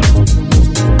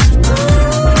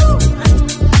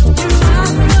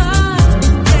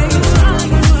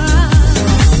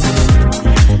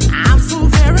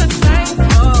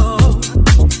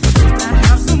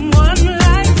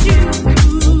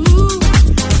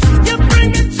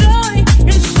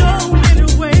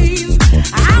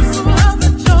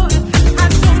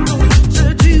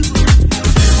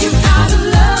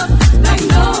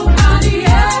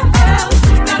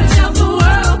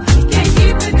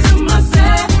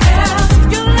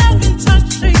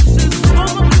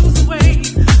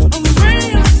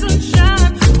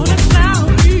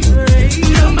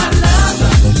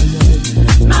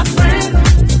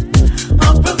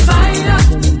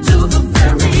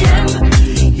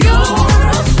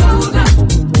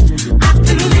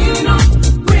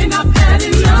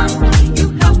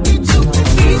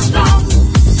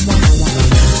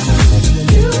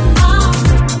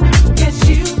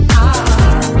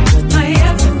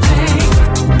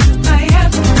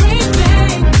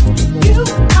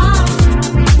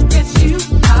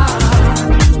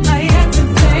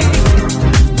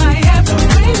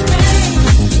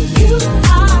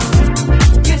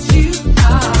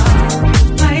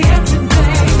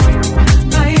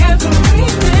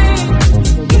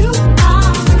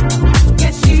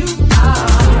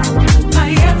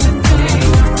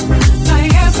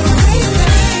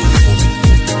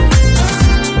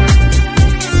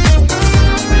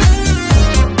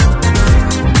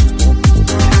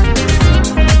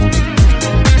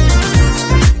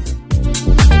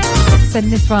 Send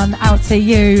this one out to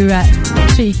you,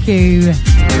 GQ,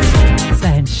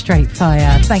 saying straight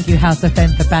fire. Thank you, House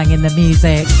FM, for banging the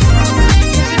music.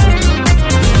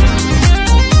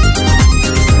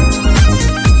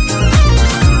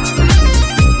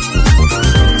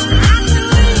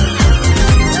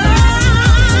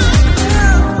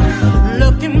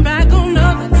 Looking back on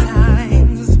other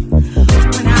times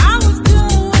when I was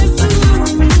going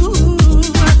through,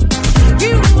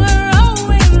 you were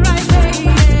always right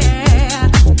there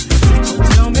to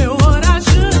tell me what I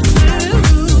should do.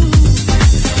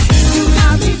 You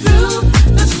got me through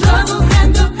the struggles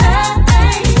and the pain.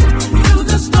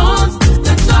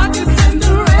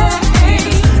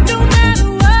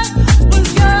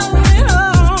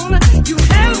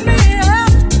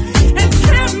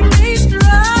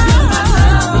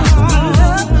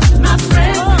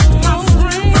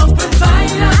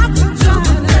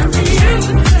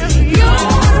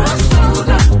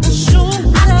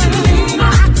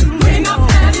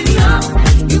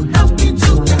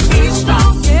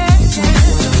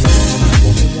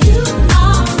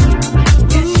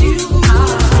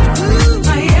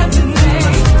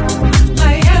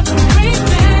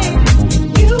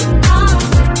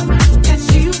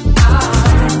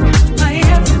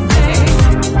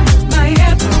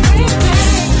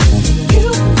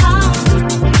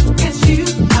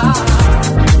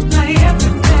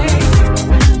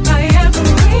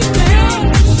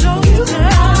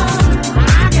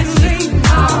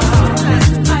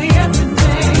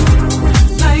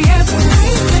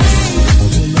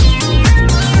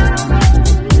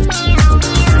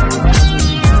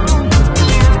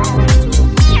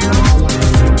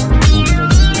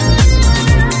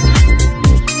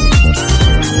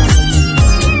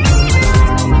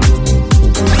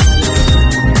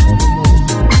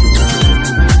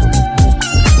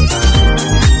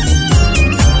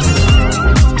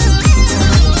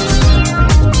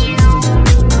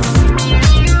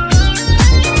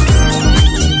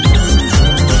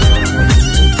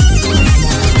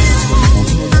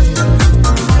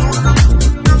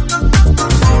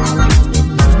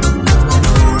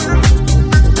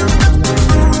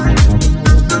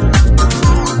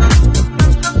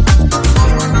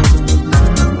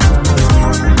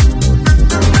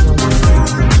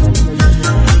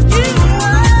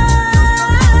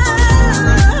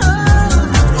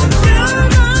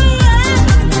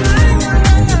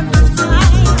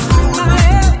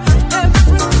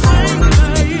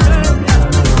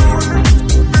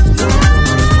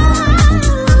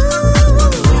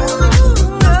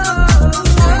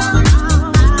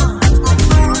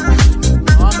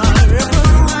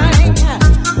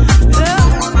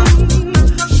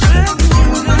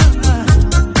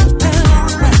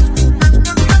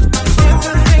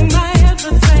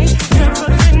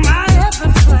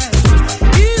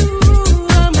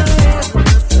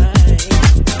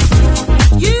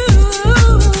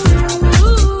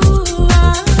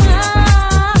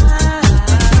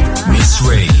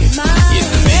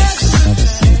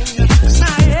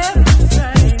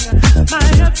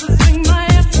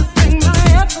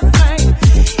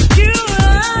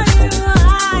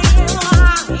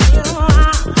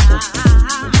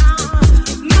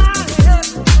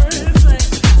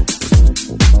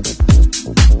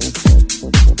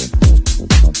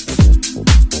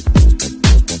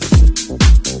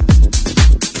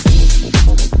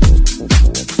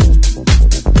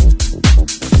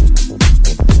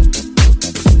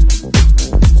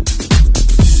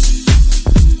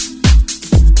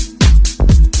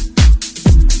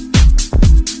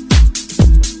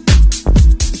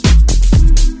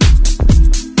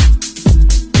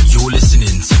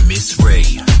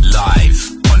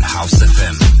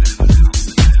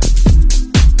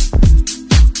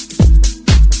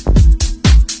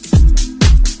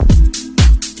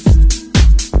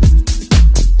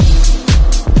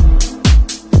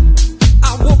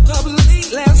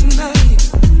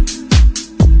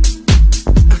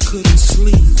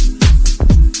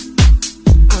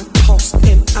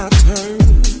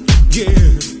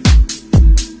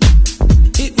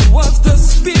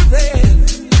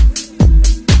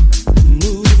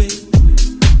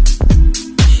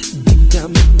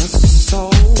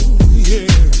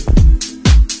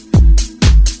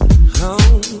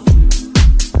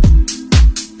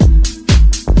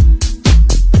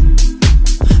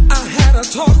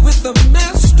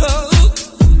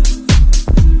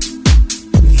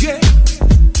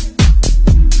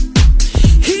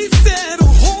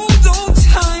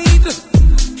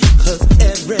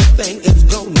 everything is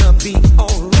gonna be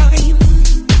alright.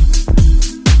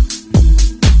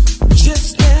 Just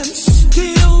stand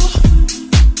still.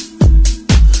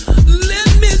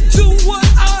 Let me do what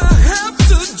I have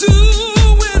to do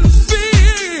and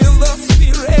feel the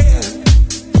spirit.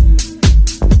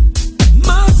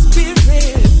 My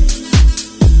spirit.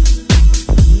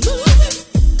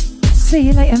 See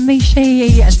you later,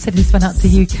 Mishi. And send this one out to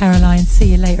you, Caroline.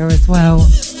 See you later as well.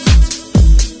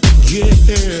 Yeah.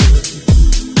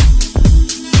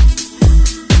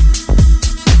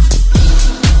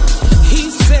 He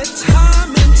said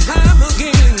time and time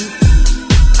again,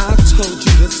 I told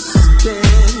you to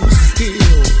stand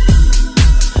still,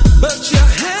 but you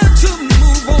had to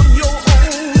move on your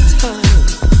own time,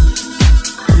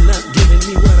 not giving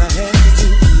me what I had to do.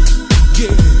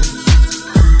 Yeah.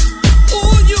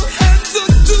 All you had to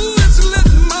do is let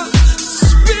my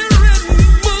spirit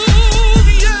move.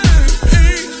 Yeah.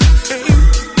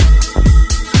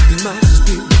 My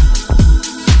spirit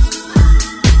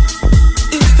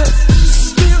is the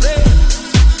spirit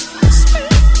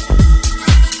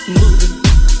moving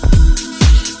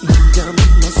deep down in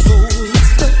my soul.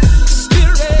 It's the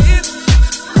spirit.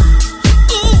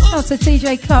 Oh, to DJ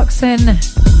Clarkson.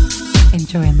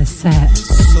 Enjoying the set.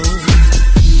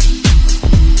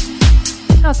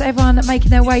 How's everyone making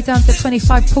their way down to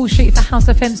 25 Paul Street for House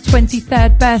FM's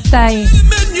 23rd birthday?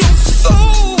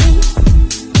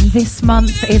 This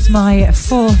month is my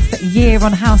 4th year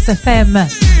on House FM.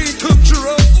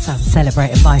 So I'm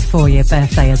celebrating my 4-year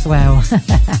birthday as well.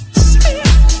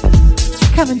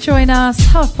 Come and join us.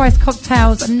 Half price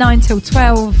cocktails 9 till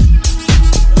 12.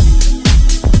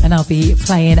 And I'll be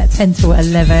playing at 10 till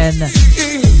 11.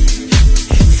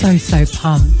 So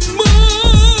pumped.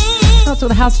 Out to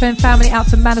the House FM family, out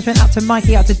to management, out to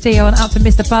Mikey, out to Dio, and out to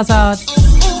Mr. Buzzard.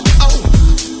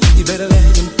 You better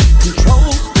let him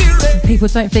control. People,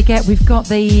 don't forget, we've got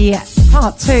the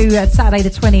part 2 at Saturday the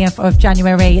 20th of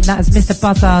January, and that is Mr.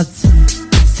 Buzzard's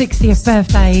 60th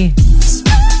birthday.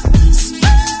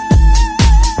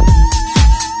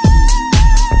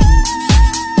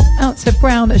 Out to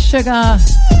Brown Sugar.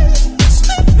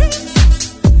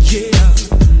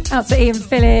 Out to Ian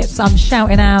Phillips. I'm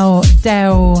shouting out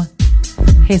Del,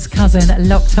 his cousin,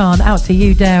 locked on. Out to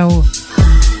you, Del.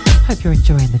 Hope you're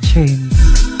enjoying the tunes.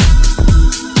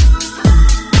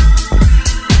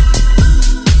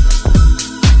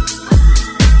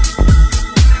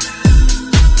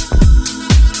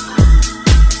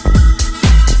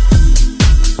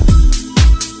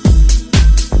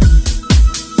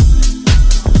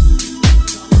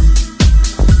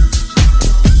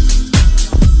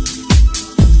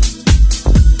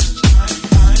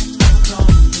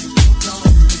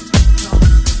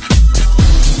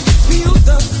 Feel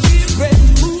the spirit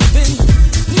moving.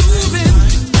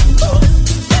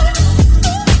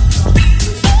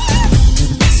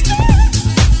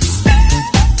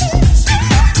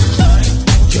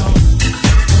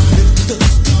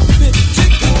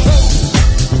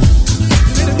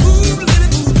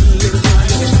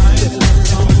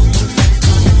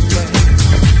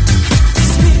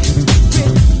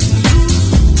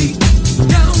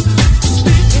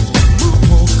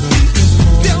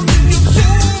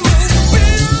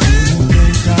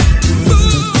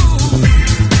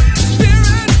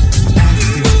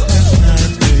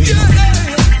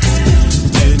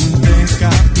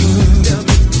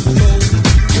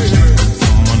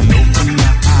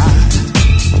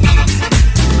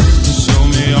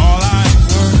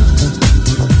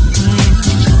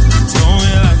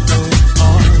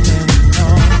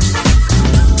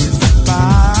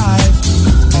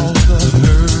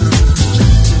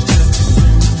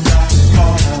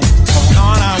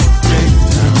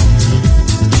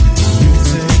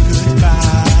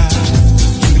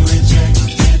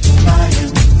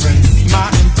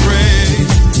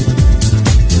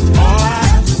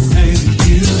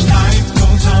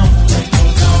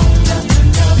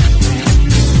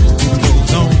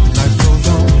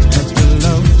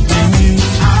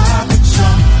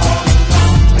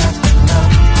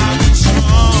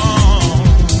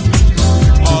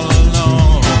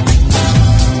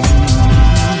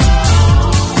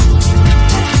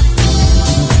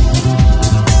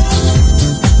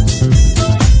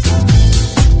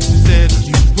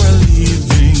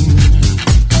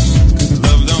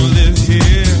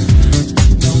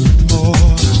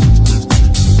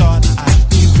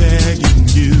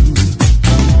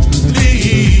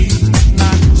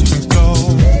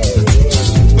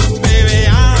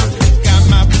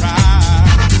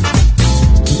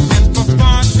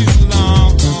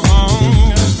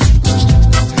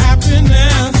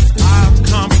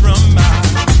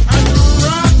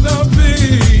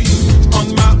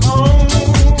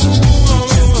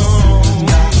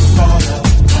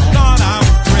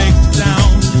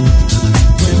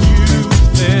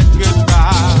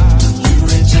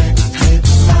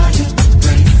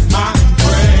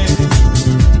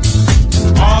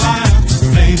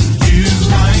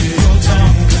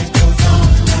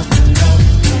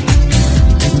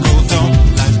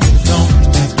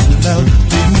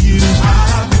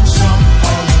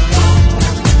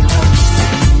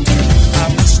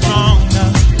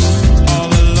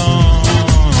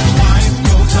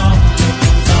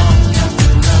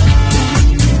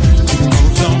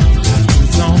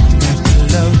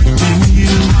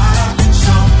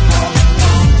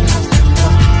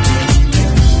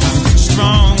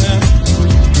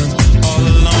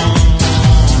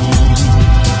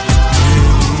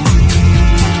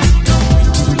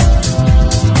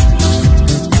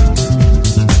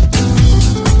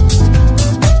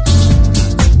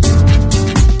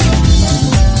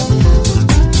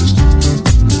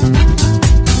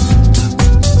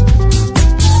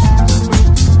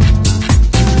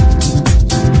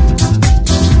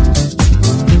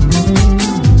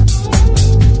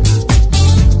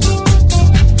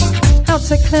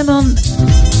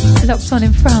 locked on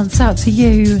in France. Out to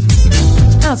you.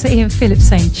 Out to Ian Phillips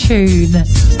saying tune.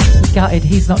 Gutted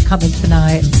he's not coming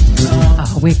tonight.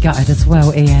 Oh, we're gutted as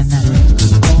well, Ian.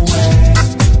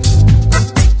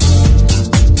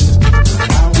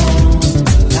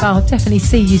 I'll definitely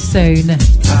see you soon.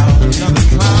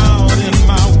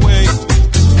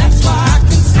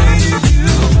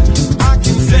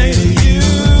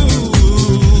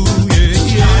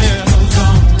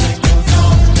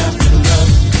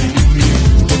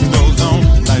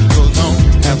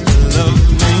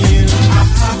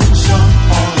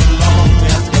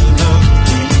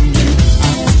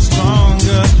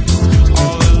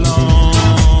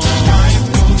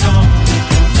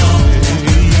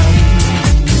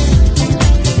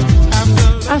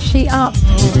 Up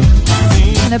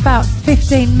in about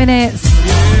 15 minutes.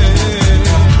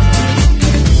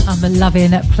 I'm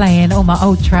loving playing all my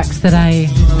old tracks today.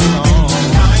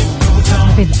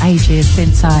 It's been ages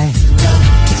since I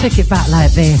took it back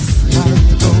like this.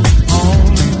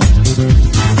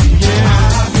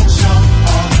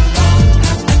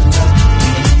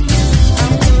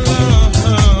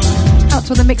 Out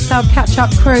to the Mixed Up Catch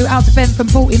Up crew, out to Ben from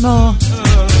Baltimore.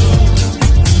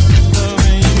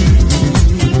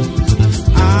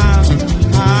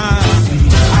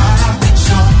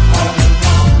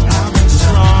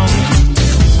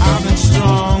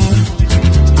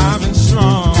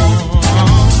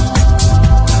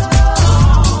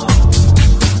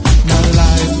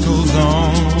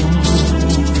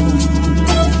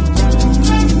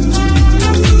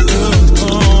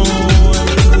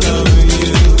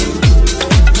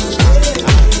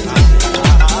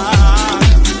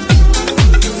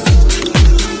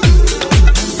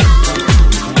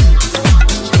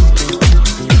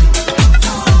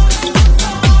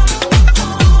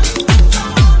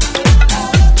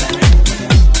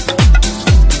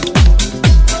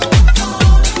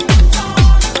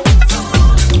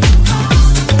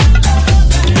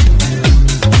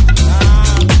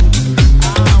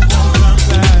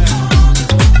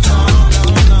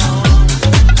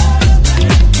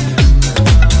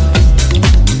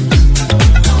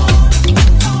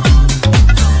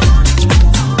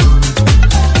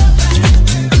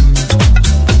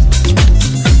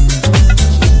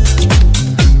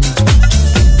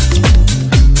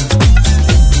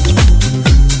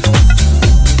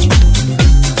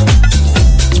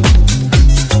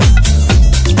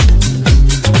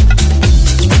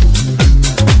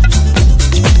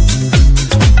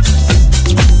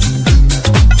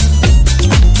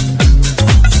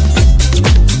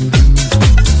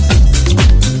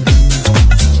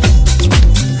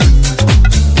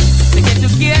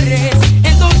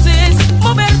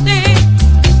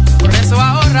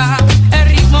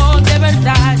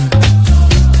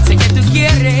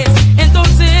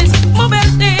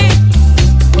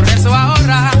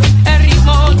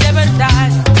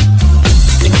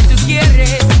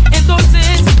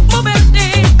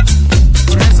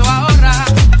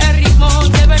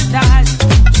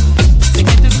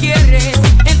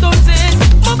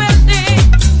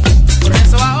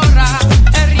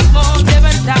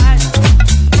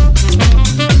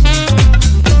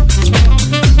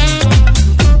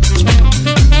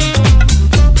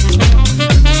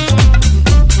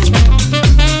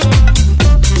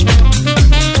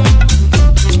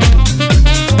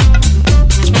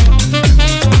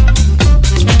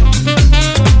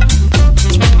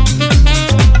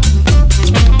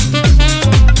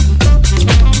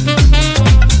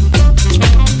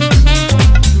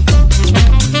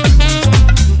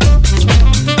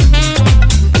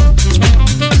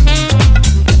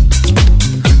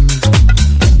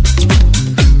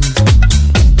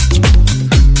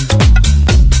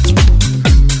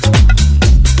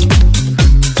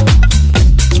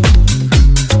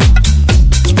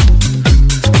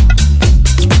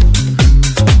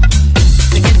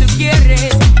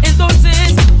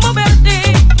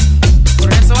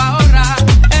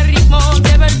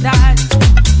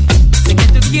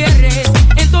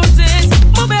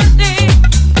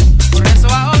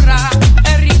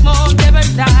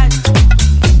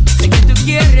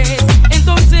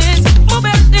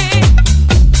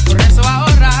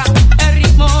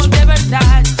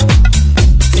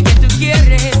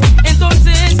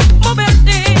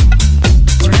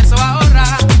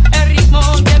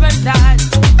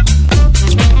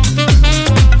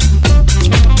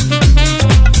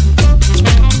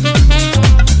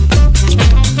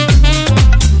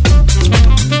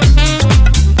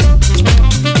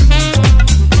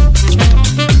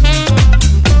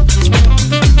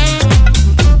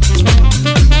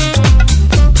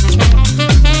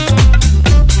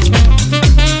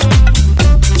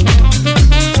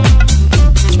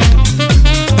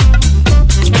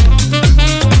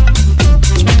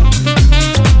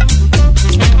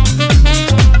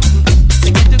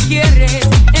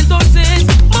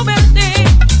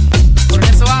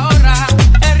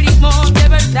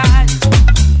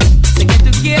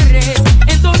 quieres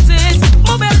entonces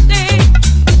moverte.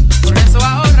 Por eso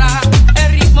ahora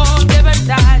el ritmo de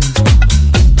verdad.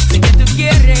 Sé que tú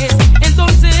quieres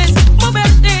entonces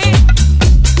moverte.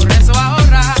 Por eso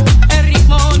ahora el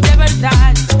ritmo de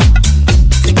verdad.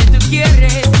 Sé que tú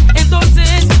quieres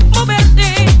entonces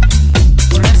moverte.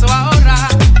 Por eso ahora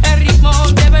el ritmo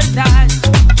de verdad.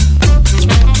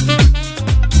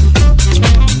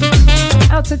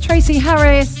 Out to Tracy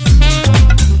Harris.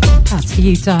 Out to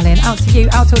you, darling. Out to you.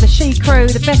 Out to all the She Crew,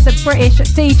 the best of British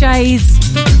DJs.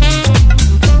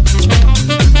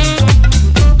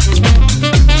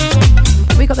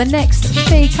 We got the next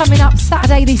She coming up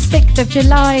Saturday, the 6th of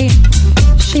July.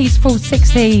 She's full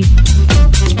 60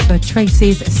 for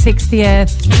Tracy's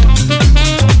 60th.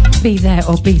 Be there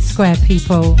or be square,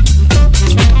 people.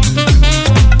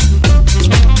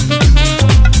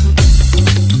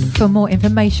 For more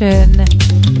information,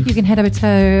 you can head over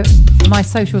to my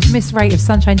socials, Miss Rate of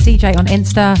Sunshine DJ on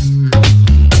Insta.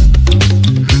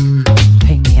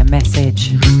 Ping me a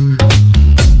message.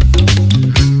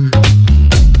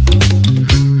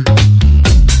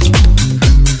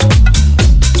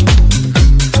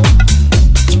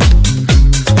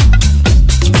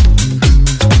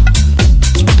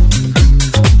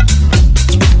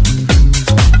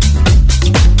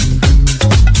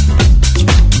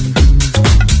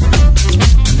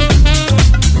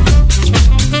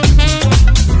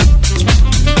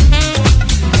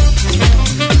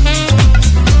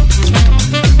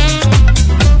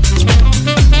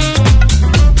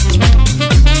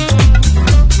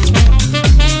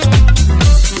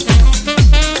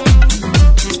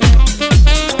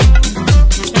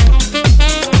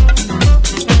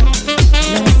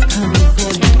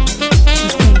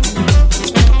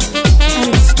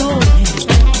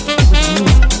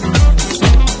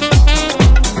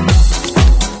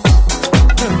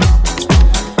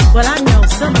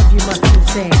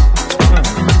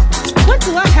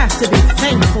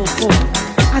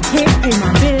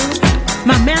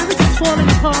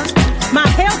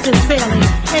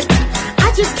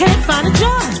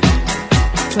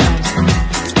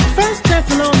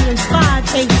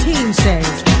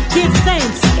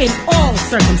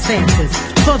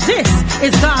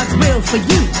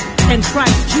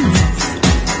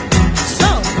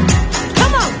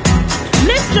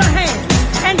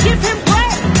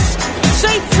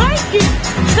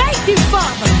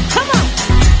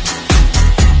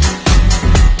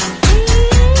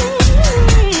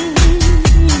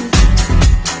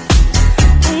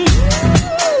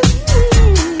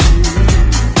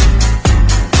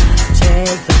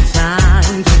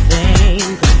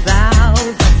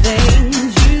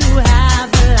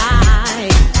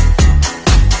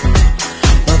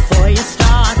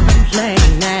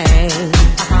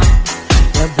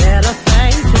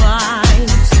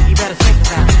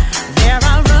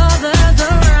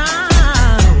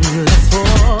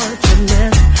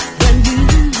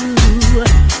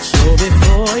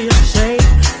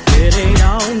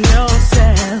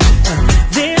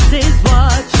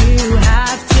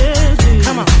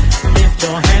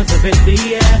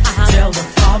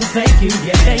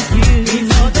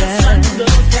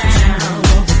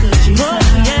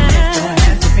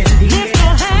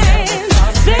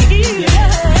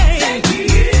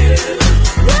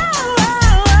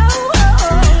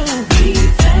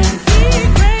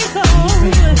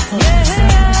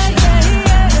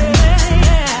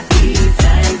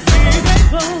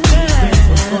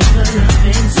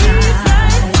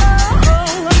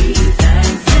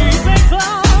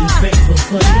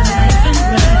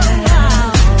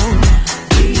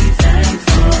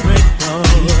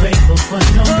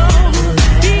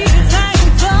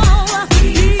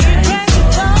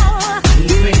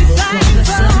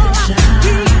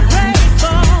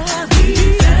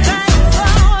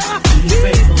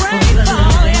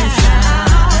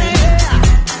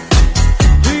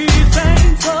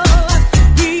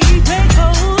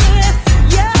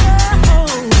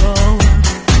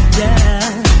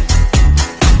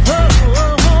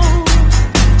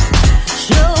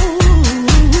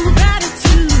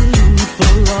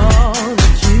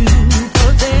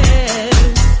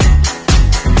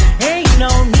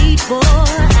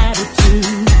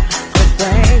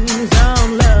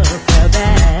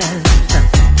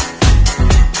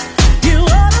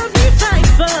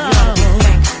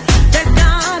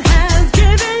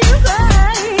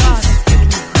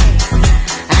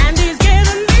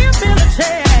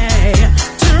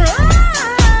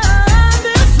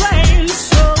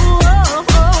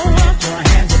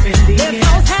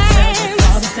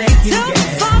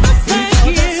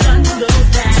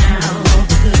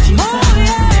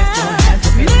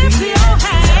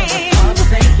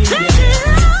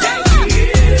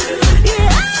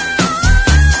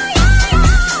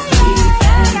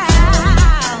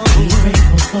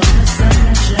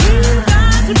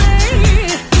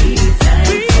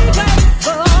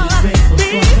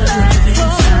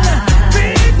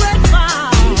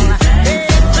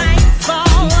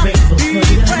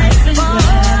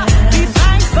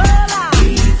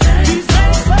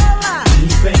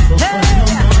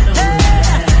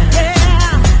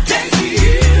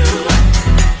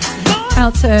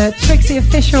 the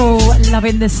official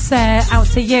Loving the Set. Out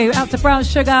to you, out to Brown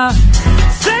Sugar.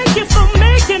 Thank you for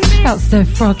making me Out to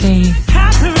Froggy.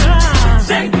 happy.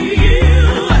 Thank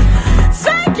you.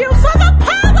 Thank you for the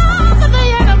power of the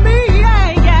enemy. Yeah,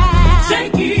 yeah.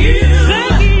 Thank you.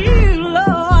 Thank you,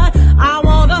 Lord. I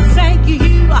wanna thank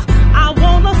you. I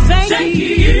wanna thank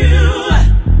you.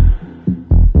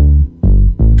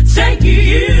 Thank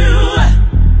you.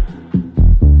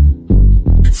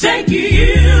 Thank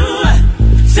you.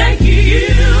 Thank you.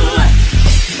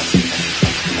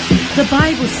 The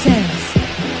Bible says,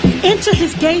 enter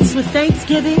his gates with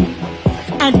thanksgiving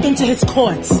and into his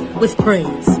courts with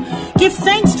praise. Give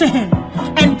thanks to him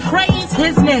and praise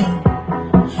his name.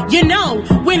 You know,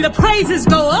 when the praises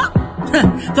go up,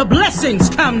 the blessings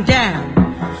come down.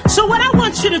 So what I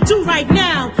want you to do right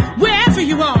now, wherever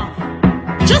you are,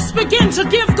 just begin to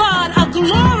give God a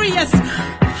glorious,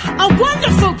 a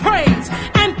wonderful praise,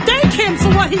 and thank him for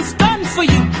what he's done for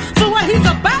you, for what he's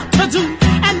about to do,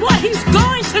 and what he's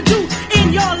going to do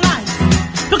in your life.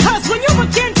 Because when you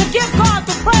begin to give God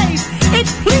the praise, it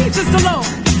pleases the Lord,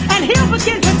 and he'll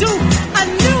begin to do a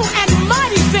new and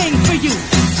mighty thing for you.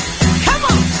 Come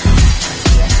on.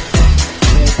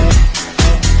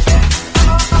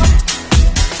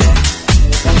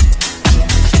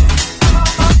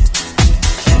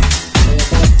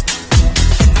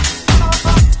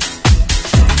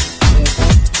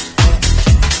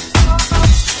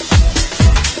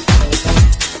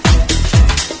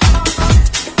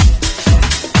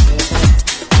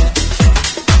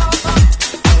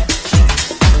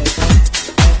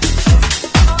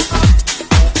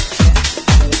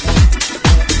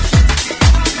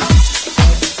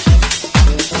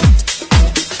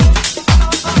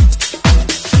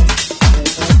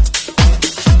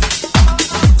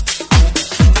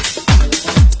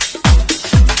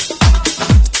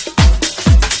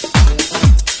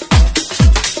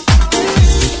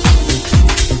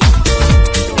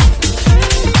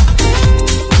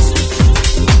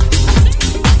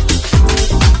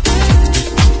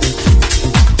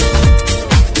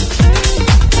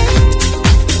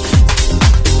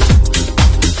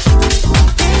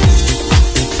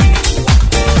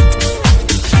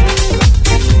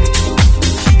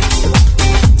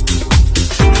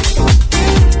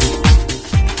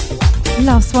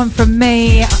 Last one from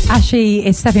me. Ashy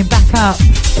is stepping back up.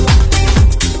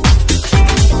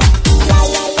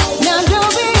 Now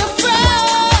don't be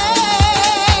afraid.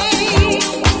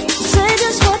 Say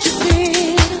just what you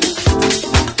feel.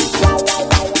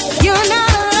 You're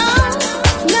not alone.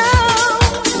 No.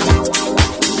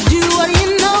 Do what you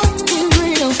know is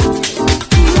real.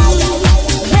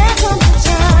 There comes a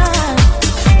time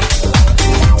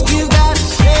you gotta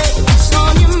say what's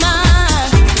on your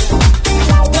mind.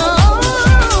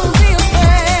 Don't be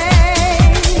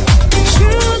afraid.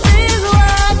 Truth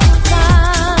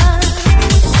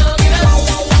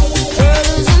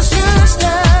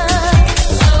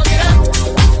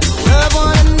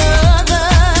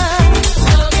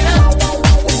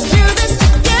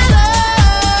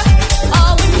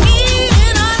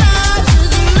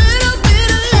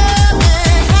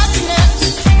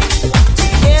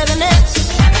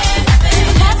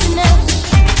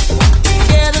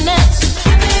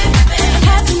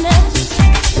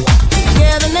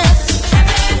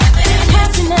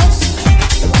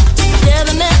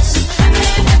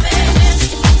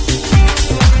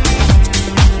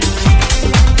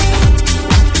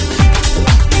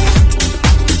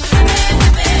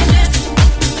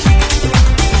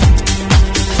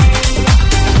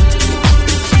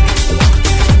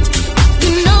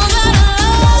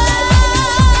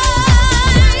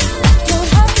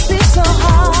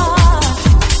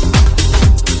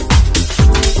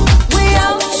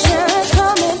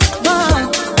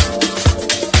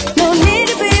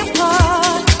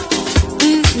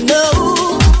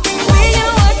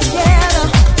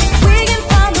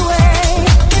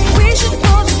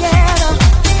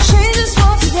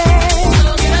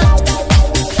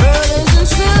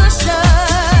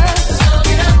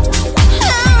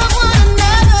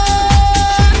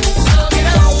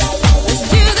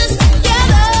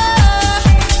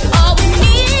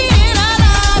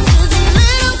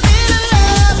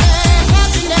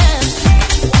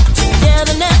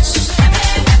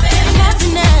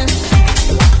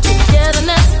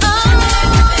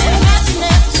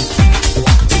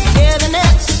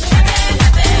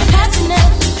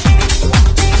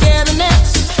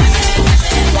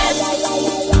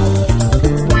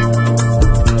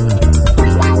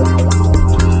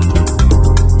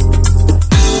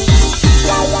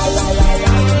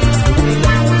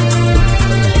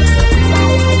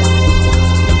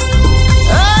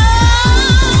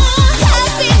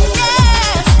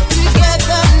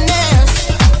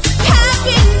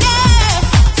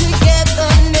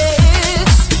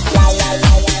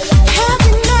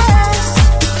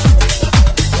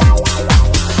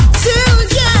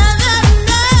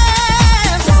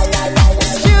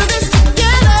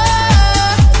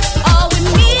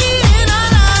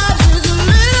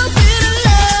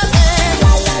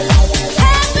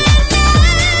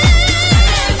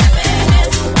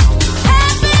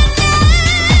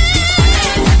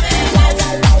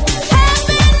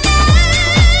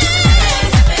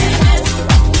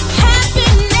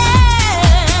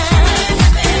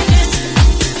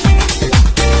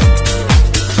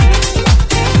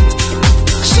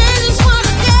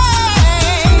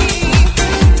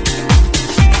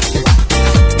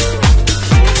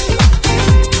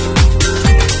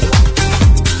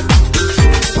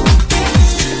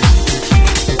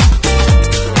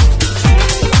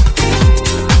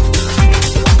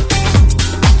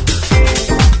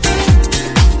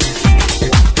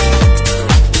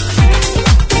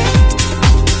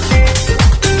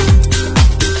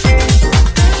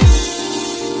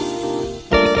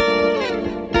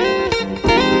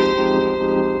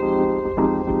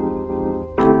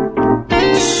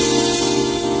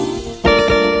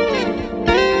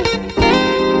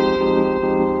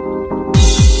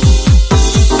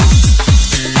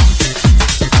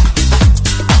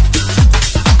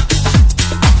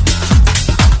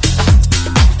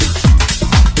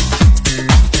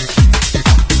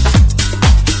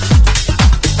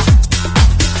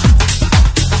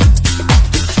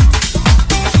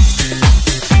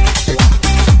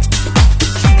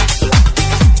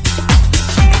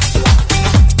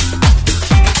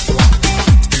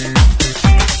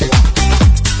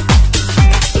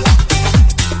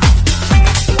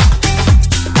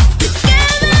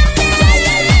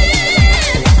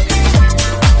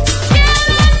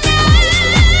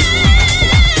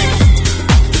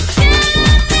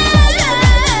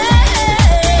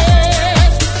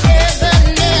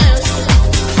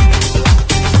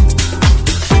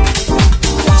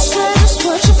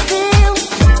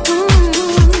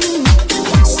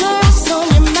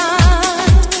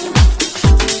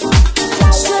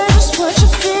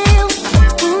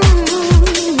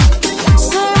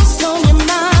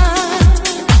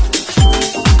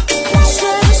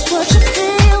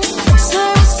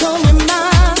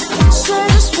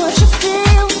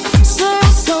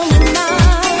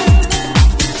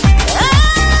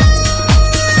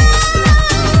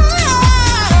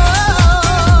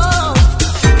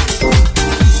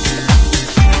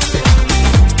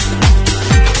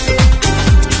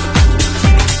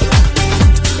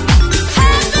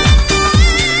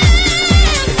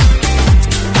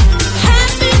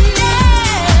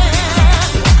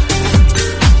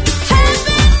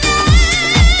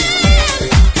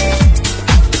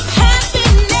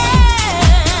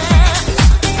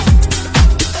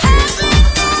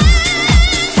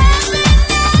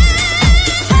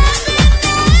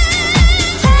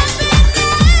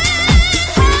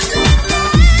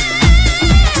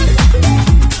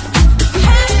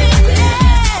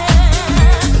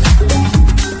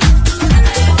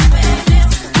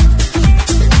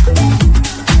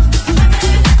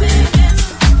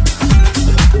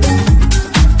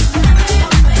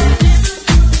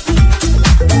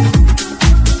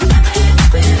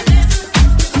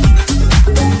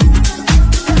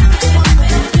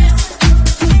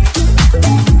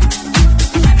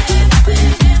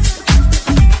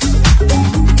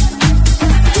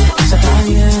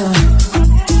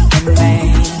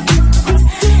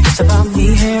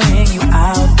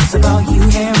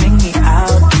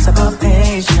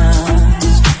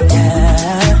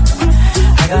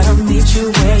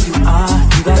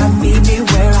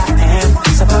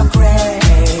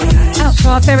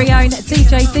very own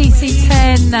DJ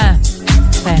DC10.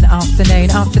 Then afternoon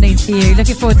to you.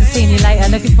 Looking forward to seeing you later.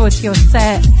 Looking forward to your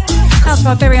set. Out to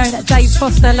our very own Dave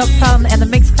Foster, locked on and the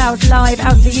Mixcloud Live.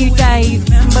 Out to you, Dave.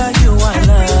 Remember you are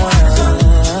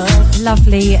love.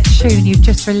 Lovely tune you've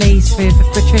just released with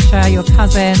Patricia, your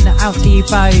cousin. Out to you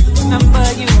both.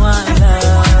 Remember you are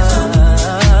love.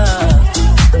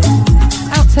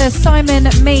 Out to Simon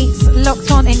Meets, locked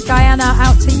on in Guyana.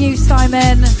 Out to you,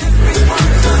 Simon.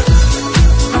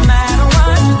 No matter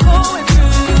what you're going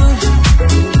through,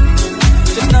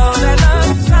 just know that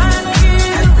love is trying to you.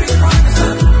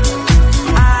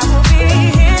 I will be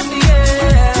here for you.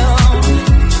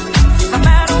 No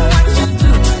matter what you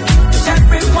do, 'cause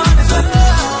everyone is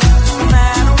love. No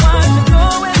matter what you're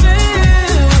going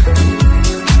through,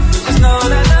 just know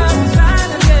that love is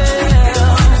trying to you.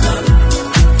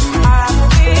 I will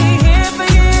be here for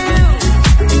you.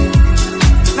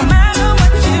 No matter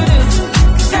what you do,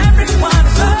 'cause everyone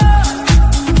is love.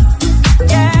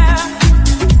 Yeah.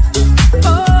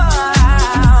 Oh,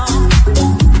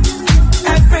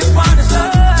 everyone is love.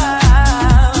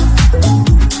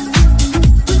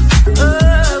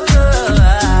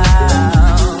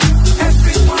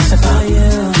 It's about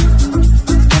you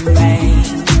and me.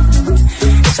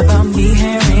 It's about me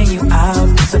hearing you out.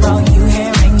 It's about you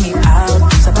hearing me out.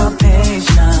 It's about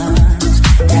patience.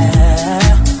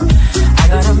 Yeah. I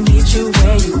gotta meet you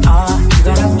where you are. You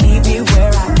gotta meet me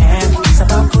where I am. It's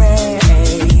about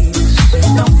grace.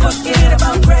 Don't forget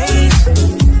about grace.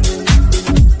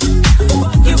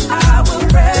 For you I will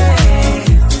pray.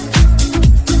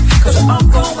 'Cause we're all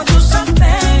going through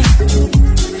something.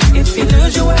 If you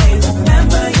lose your way,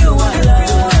 remember you are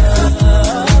loved.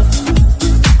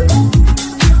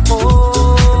 Oh,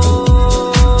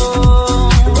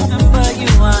 remember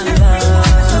you are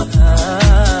loved.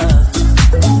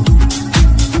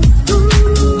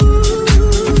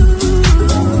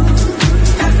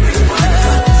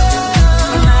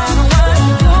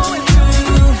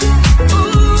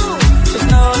 Just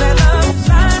know that love is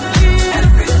trying to you.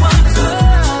 Everyone's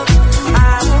love. I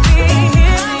will be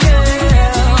here for you.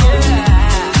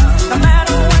 No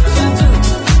matter what you do,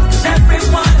 'cause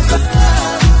everyone's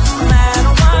love. No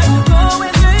matter what you're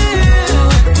going through,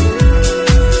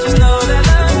 just know that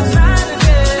love is trying to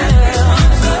you.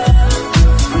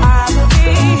 I will be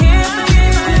here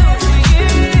for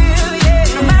you.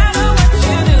 No matter what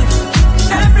you do,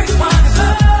 'cause everyone's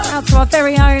love. Out to our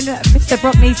very own Mr.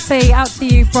 Brockney C. Out to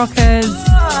you, Brockers.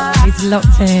 He's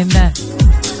locked in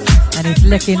and he's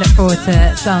looking forward to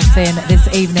dancing this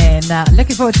evening.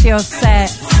 Looking forward to your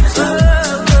set.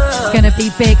 It's going to be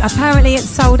big. Apparently it's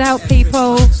sold out,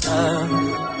 people.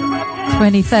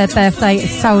 23rd birthday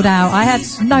is sold out. I had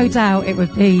no doubt it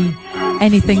would be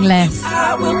anything less.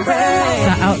 I will pray.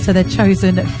 So out to the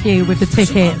chosen few with the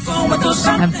tickets.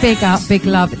 And big up, big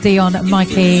love, Dion,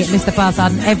 Mikey, Mr.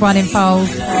 Buzzard, and everyone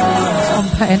involved on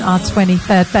putting our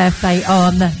 23rd birthday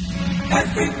on.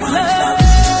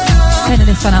 Sending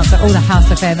this one out to all the House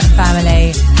FM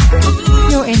family.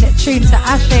 You're in tune to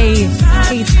Ashy.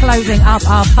 He's closing up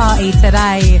our party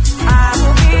today.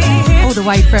 All the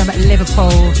way from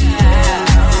Liverpool.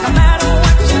 No matter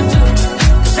what you do,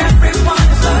 'cause everyone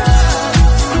is love.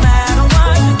 No matter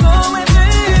what you're going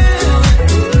through,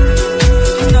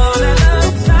 just know that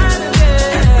love is trying to you.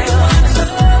 Everyone is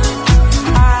love.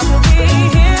 I will be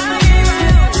here for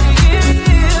you.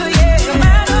 No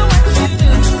matter what you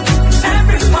do, 'cause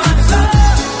everyone is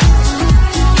love.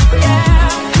 Yeah.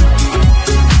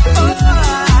 Oh,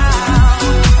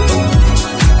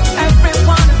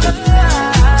 everyone is love.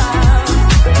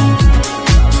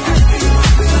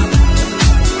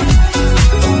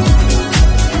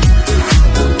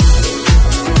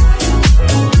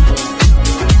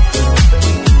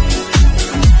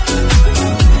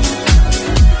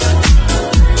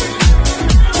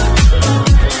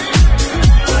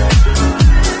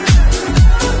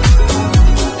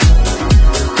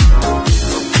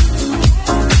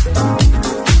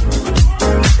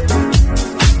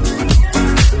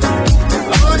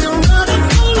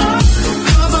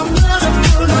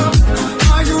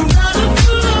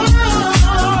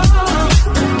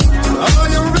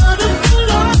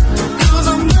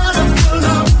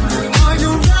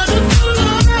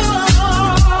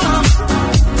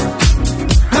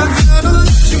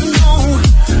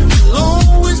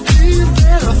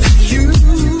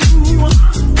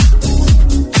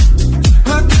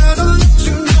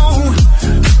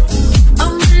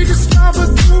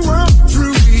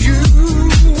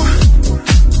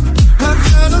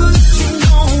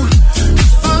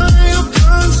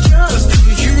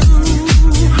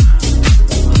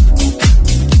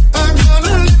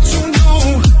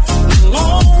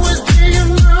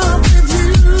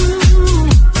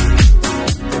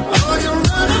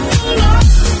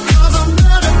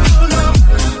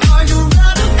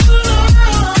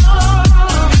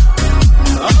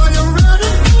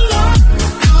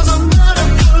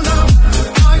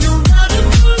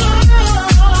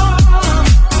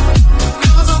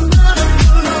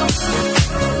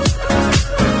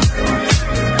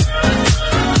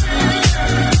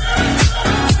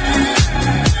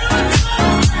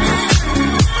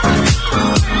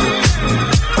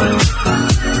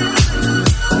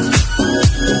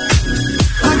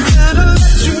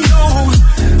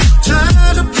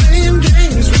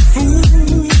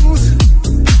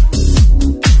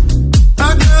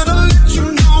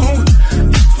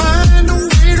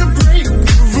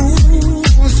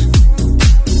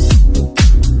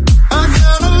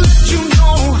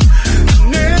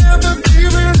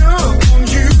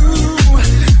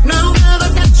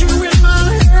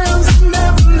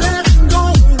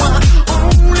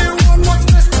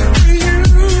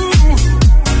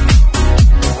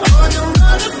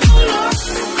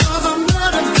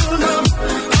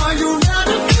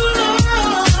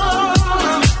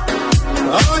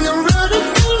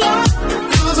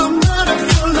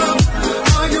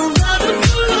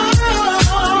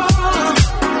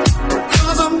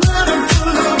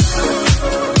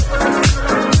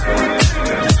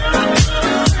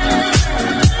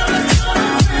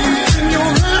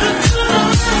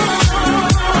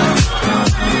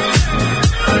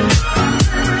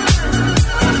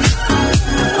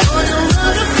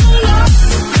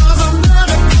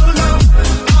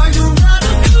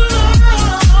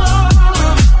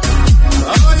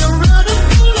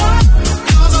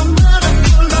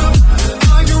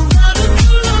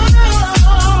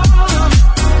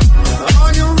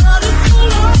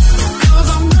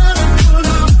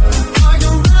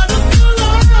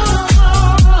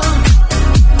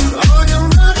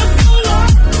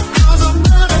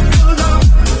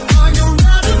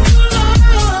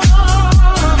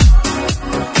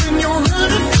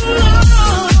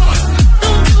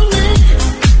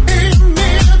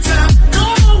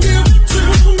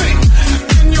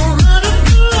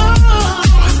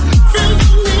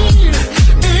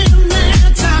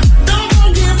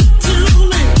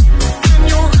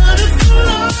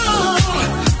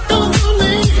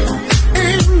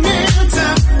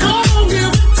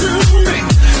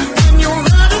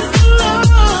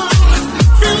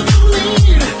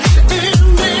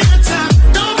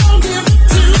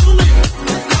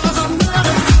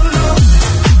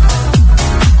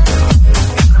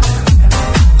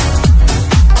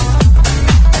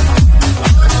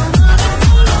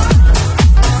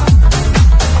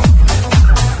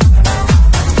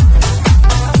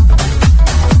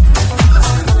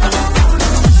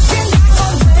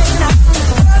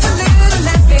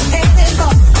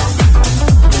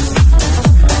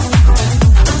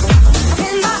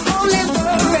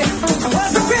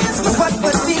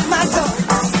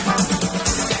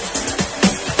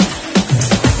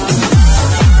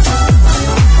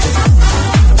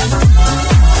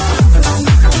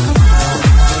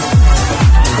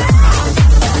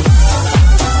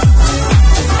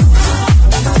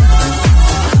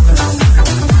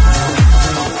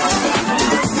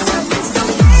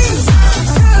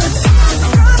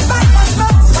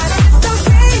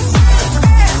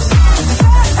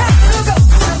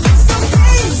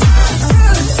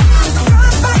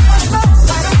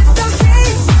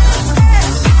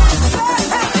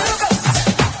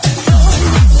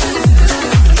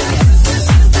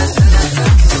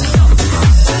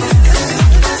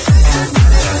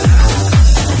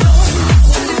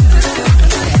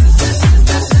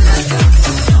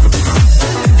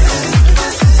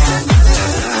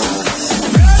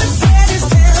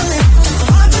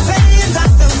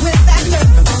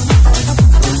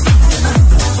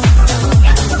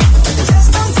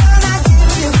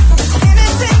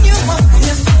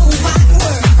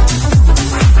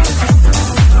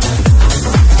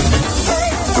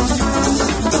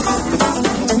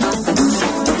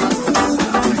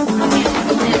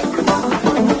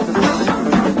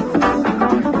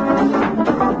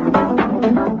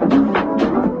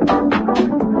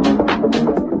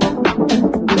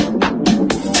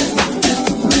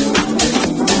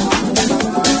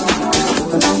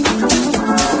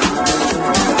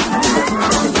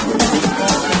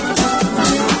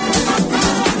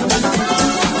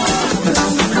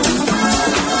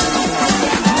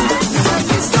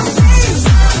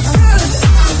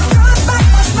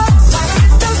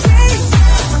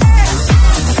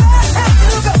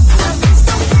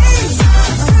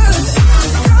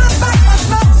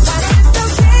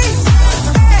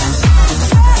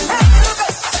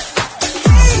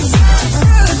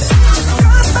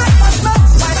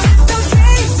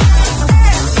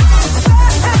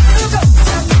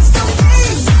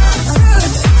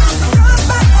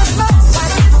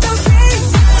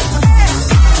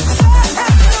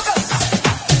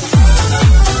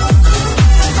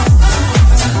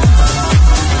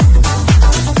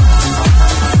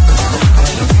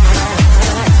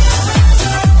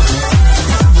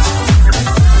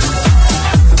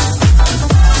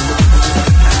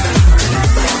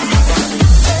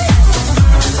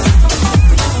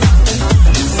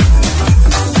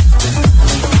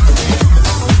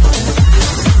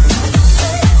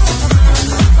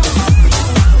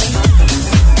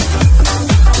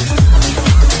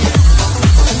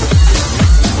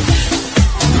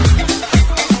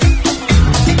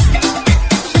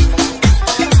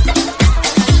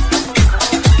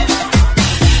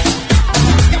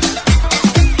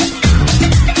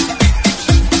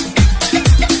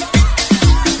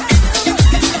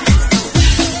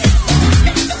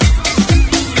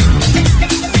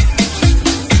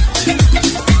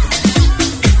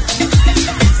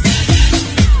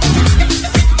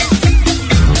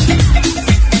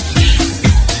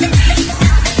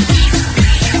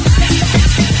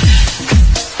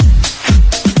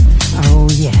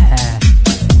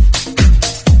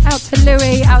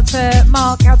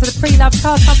 to the Pre-Love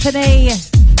Car Company.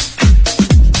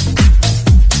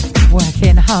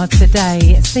 Working hard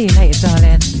today. See you later,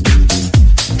 darling.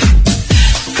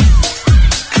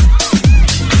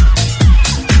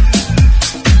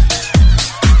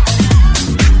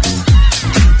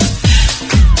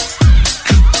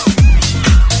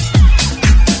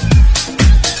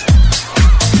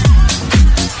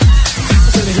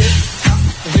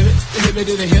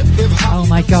 Oh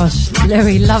my gosh,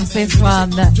 Louis loves this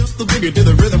one. Out to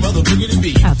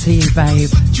you, babe.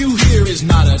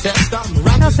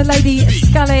 Out to Lady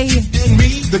Scully.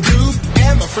 The groove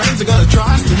and my friends are gonna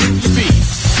try to move your feet.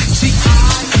 See, I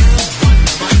am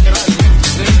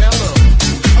hello.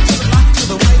 I'm to the black, to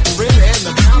the white, the red, and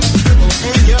the brown, the purple,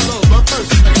 and yellow. But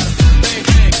first, I gotta bang,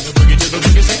 bang, the boogie to the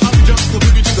boogie. Say up, jump, the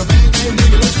boogie to the bang, bang,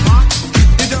 boogie, let's rock.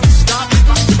 It don't stop,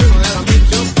 rock the rhythm, and I'll make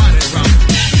your body rock.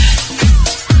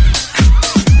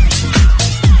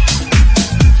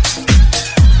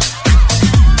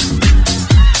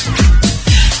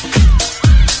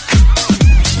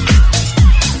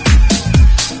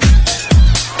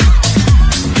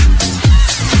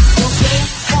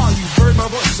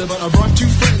 But I brought two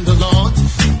friends along.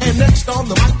 And next on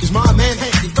the mic is my man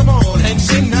Hank. Come on, Hank,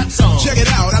 sing that song. Check it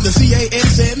out, I'm the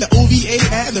CASN, the OVA,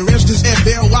 and the rest is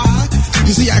FLY.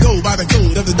 You see, I go by the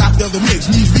code of the doctor of the mix.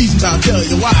 These reasons I'll tell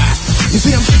you why. You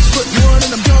see, I'm 6'1"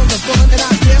 and I'm young and fun, and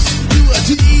I guess you a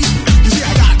G. You see, I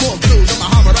got more clothes than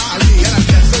Muhammad Ali, and I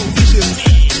guess so vicious.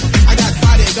 I got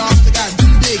bodyguards, I got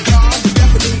two big guards, that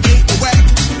definitely ain't the whack.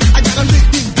 I got a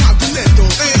Lincoln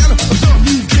Continental and some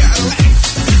new Cadillac.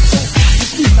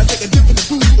 I take a dip in the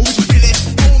food, which is really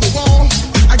on the wall.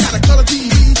 I got a color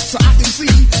TV so I can see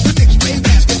the Knicks play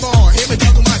basketball. Hear me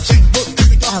talking my checkbook.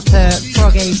 Out to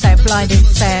Froggy, so blinding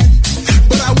set.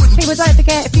 People, don't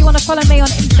forget, if you want to follow me on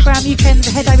Instagram, you can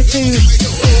head over to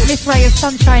Miss Ray of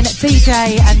Sunshine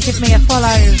DJ and give me a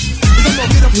follow.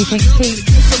 You can keep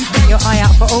your eye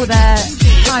out for all the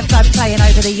times I'm playing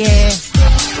over the year.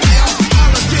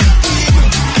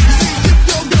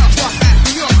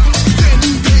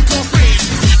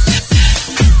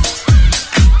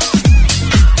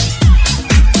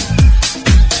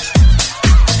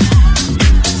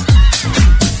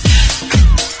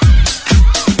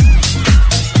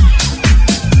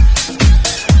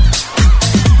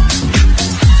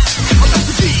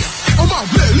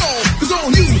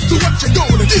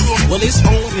 Well, it's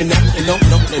on and on and on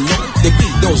and on and on. The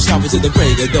beat don't stop until the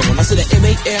break of dawn. I said a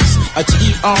M-A-S, a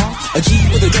T-E-R, a G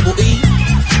with a double E.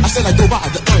 I said I go by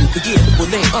the unforgettable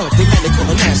name of the man they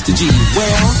call a Master G.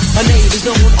 Well, my name is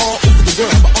known all over the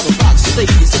world, but on the box of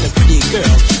ladies and the pretty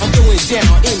girls. I'm going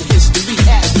down in history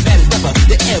as the baddest rapper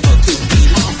that ever could be.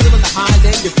 I'm feeling the highs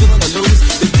and you're feeling the lows.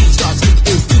 The beat starts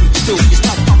kicking into the toe. You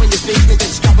start popping your fingers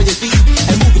and stomping your feet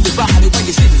and moving your body when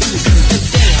you're sitting down.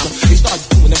 You start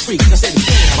doing a freak. I said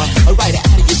damn, right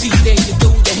out of your seat, then you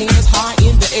throw your hands high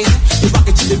in the air. You rock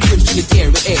it to the rhythm, you can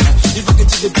tear it air. You rock it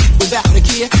to the beat without a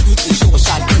care. You can show a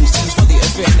shot MCs for the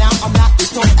affair. Now I'm not as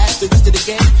tall as the rest of the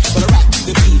gang, but I rap to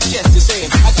the beat just the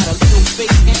same. I got a little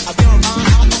face and I bear in mind.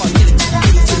 I know I get it till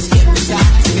it's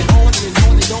hypnotized. Sing it on and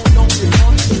on and on and on and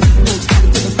on. Don't stop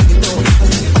until the fucking dawn.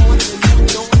 I sing it on and on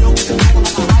and on and on and on.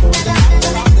 Like a hot one down, the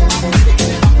rock, the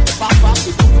pop, pop,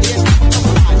 the boom, yes, I'm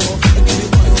alive, I give it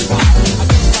one to ride. I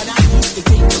guess right now you can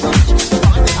take the rush. The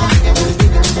rhyme that I am with the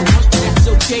baby in the rush, but that's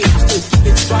okay. I still keep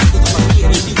it strong because I'm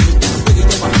here and you can really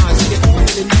get my mind. Sing it on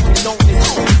and on and on and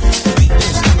on. The beat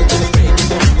don't stop until the break of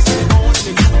dawn. I sing it on and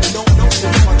on and on and on and on. I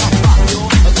rock you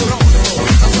on, I go on and on.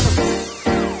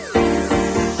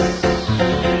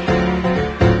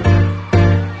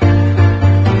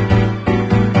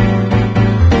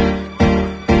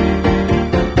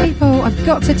 I've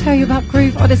got to tell you about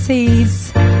Groove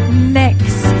Odyssey's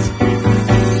next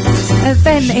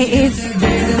event. It is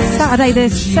Saturday the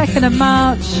 2nd of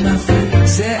March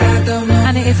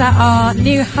and it is at our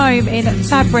new home in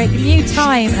Fabric. New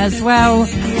time as well.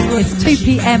 It's 2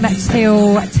 p.m.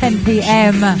 till 10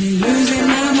 p.m.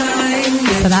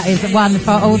 So that is one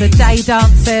for all the day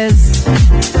dancers.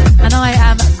 And I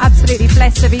am absolutely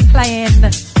blessed to be playing.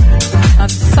 I'm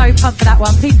so pumped for that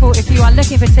one. People, if you are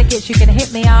looking for tickets, you can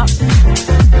hit me up.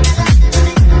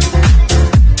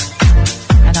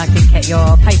 And I can get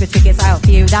your paper tickets out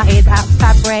for you. That is at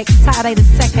Fabric, Saturday the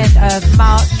 2nd of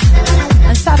March.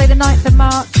 And Saturday the 9th of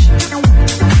March,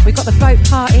 we've got the boat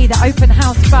party, the open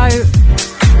house boat.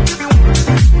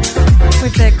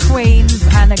 With the Queens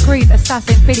and the Groove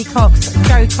Assassin, Billy Cox,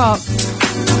 Joe Cox.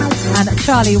 and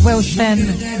Charlie Wilson,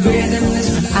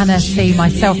 and Anna C,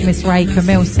 myself, Miss Ray,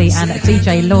 Camille C, and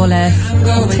DJ Lawless.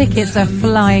 Tickets are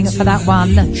flying for that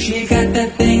one. She got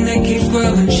that thing that keeps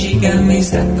growing. She got me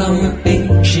stuck on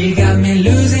repeat. She got me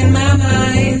losing my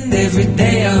mind every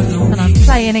day of the week. And I'm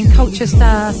playing in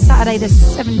Colchester Saturday the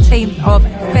 17th of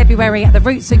February at the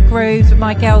Roots and Grooves with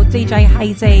my girl DJ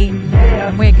Hazy,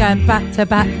 and we're going back to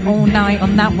back all night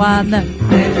on that one,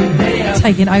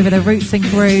 taking over the Roots and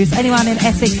Grooves. Anyone in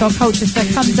Essex or Colchester,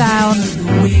 come down,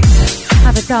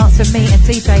 have a dance with me and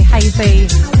DJ Hazy.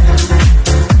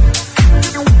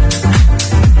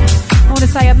 I want to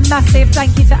say a massive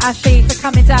thank you to Ashley for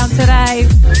coming down today.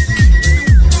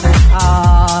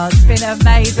 Oh, it's been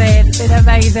amazing. It's been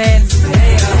amazing. Do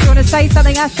you want to say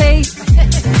something, Ashley? Yeah,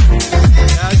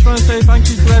 I just want to say thank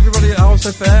you to everybody at House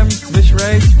FM, Miss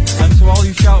Ray, and to all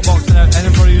you shoutbox and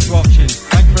anybody who's watching.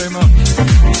 Thank you very much.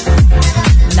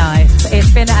 Nice. It's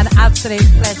been an absolute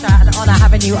pleasure and honour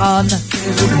having you on.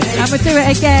 And we'll do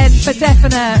it again for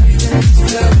definite.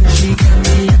 She got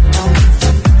me on my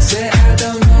feet. Said I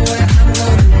don't know where I'm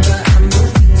going, but I'm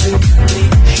moving to me.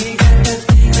 She got that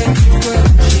thing that keeps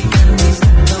growing. She got me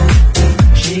stuck on my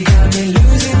feet. She got me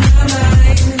losing my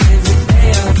mind every day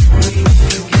of the week.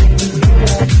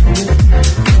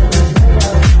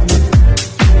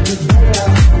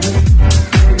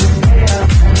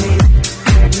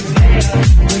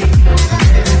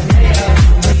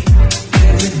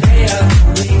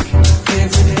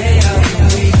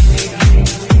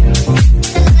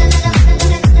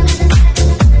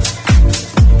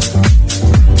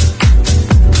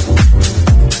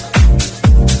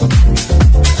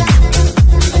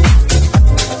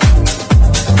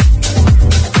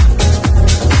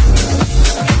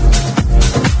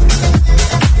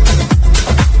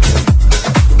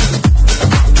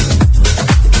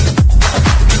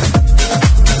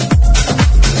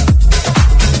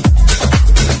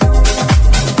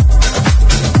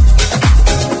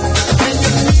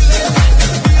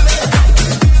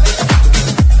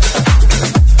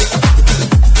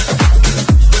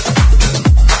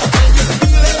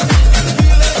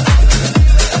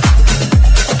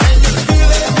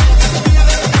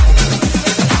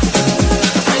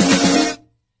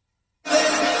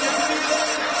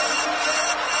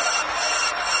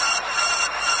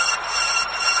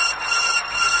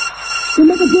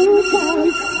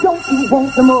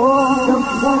 Want some more? Don't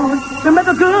you want?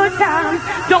 Remember good times?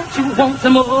 Don't you want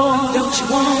some more? Don't you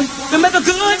want? Remember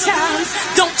good times?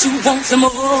 Don't you want some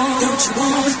more? Don't you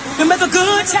want? Remember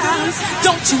good times?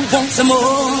 Don't you want some more?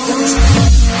 Don't you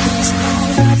want?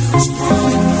 Don't you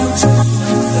want? Don't you want?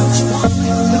 Don't you want?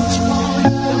 Don't you want?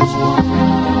 Don't you want?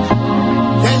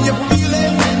 Can you feel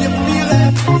it? Can you feel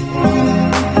it?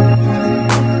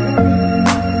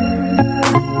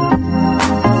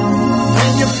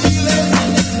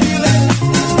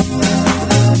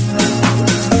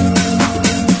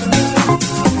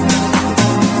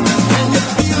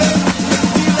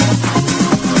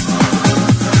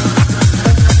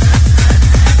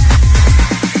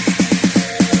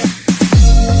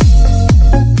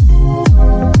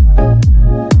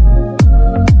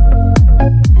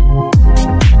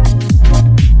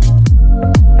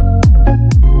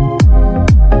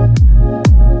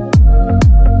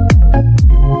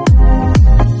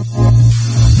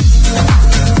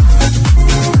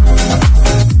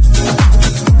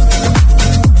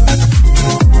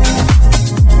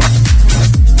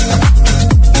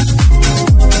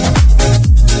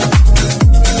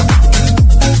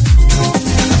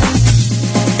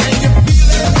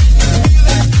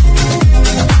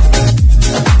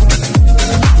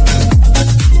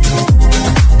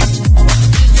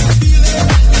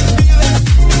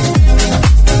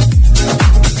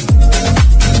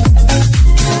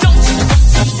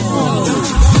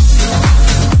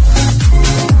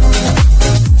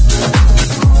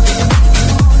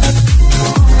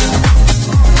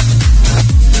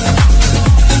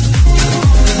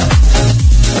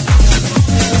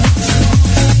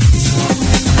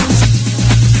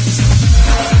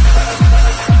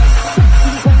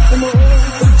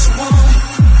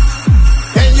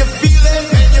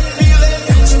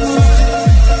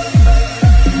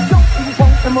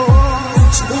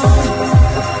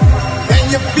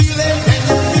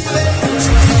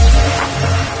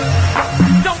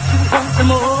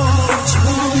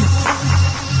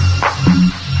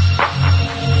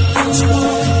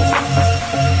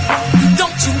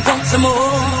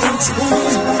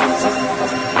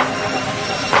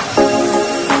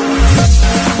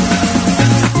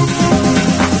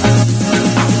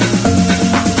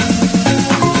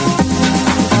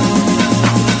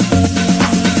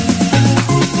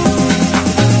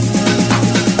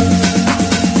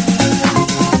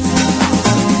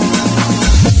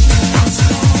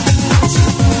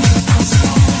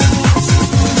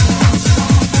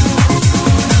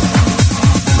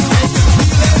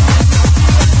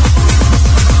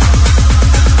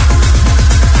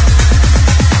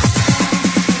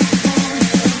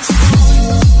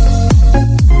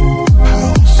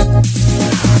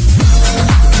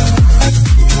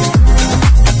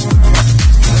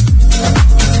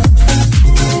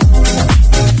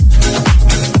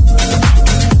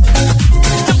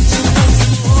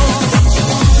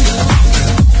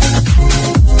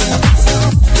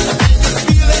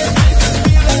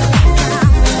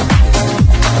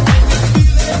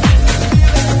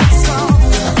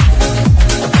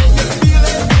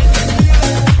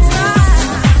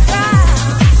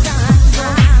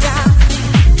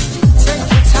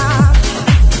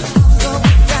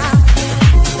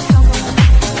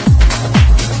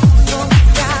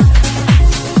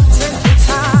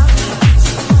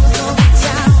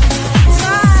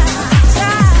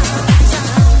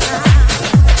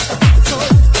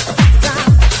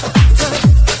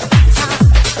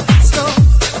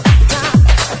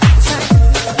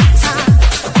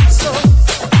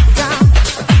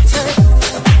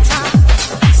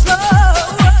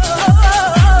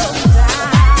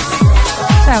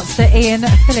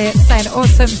 Philip saying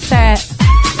awesome set.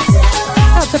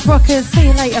 Out to Brockers, see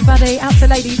you later, buddy. Out to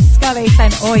Lady Scully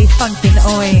saying oi, funkin'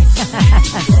 oi.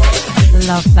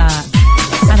 Love that.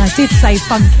 And I did say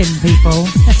funkin', people.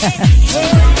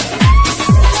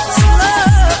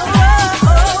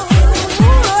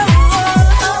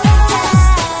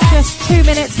 Just 2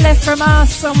 minutes left from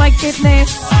us. Oh my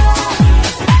goodness.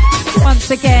 Once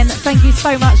again, thank you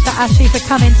so much to Ashy for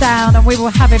coming down, and we will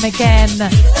have him again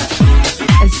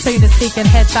as soon as he can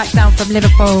head back down from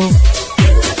Liverpool.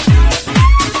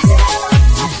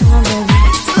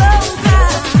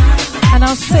 And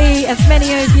I'll see as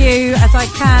many of you as I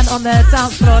can on the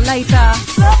dance floor later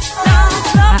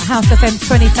at House FM's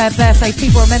 23rd birthday.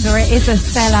 People, remember, it is a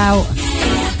sellout.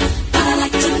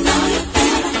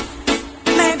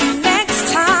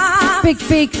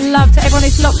 Big love to everyone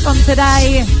who's locked on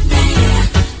today.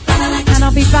 And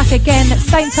I'll be back again,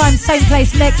 same time, same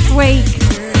place next week.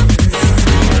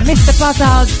 Mr.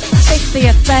 Buzzard's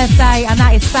 60th birthday, and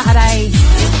that is Saturday,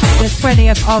 the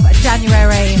 20th of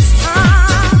January.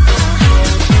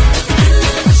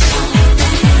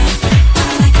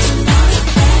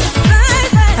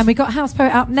 And we got House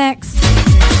Poet up next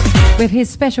with his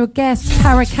special guest,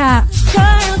 Paracat.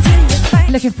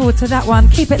 Looking forward to that one.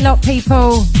 Keep it locked,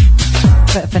 people.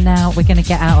 But for now, we're going to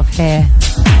get out of here.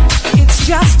 It's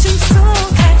just too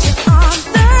soon.